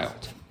inner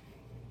child.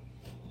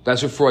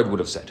 That's what Freud would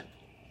have said.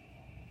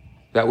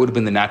 That would have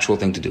been the natural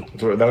thing to do.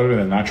 That would have been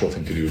the natural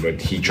thing to do, but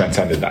he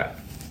transcended that.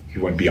 He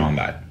went beyond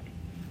that.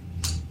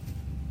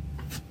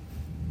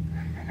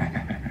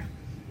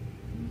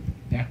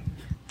 Yeah.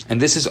 And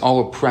this is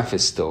all a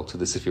preface still to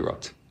the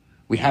Sefirot.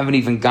 We haven't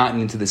even gotten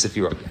into the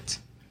Sefirot yet.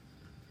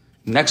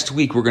 Next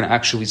week, we're going to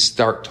actually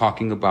start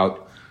talking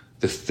about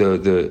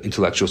the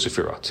intellectual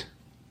Sefirot.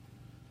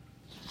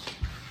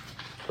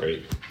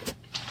 Great.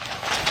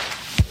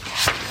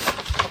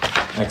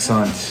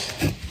 Excellent.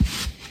 Okay.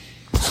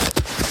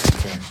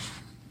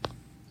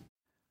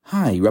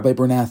 Hi, Rabbi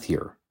Bernath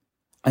here.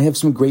 I have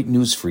some great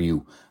news for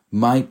you.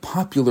 My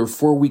popular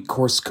 4-week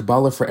course,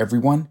 Kabbalah for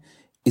Everyone,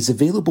 is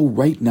available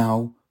right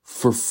now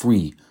for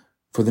free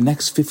for the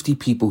next 50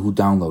 people who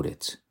download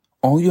it.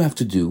 All you have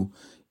to do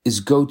is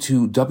go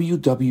to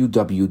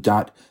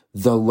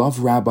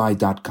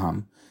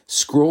www.theloverabbi.com,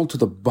 scroll to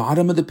the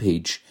bottom of the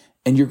page,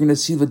 and you're going to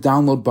see the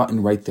download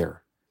button right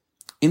there.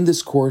 In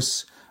this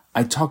course,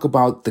 I talk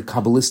about the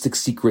Kabbalistic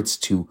secrets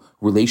to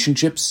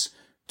relationships,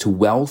 to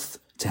wealth,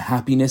 to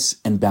happiness,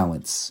 and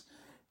balance.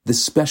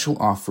 This special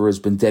offer has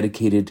been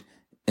dedicated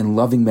in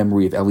loving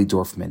memory of Ellie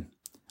Dorfman.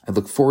 I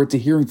look forward to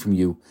hearing from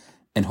you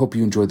and hope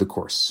you enjoy the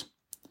course.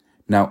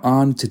 Now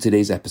on to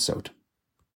today's episode.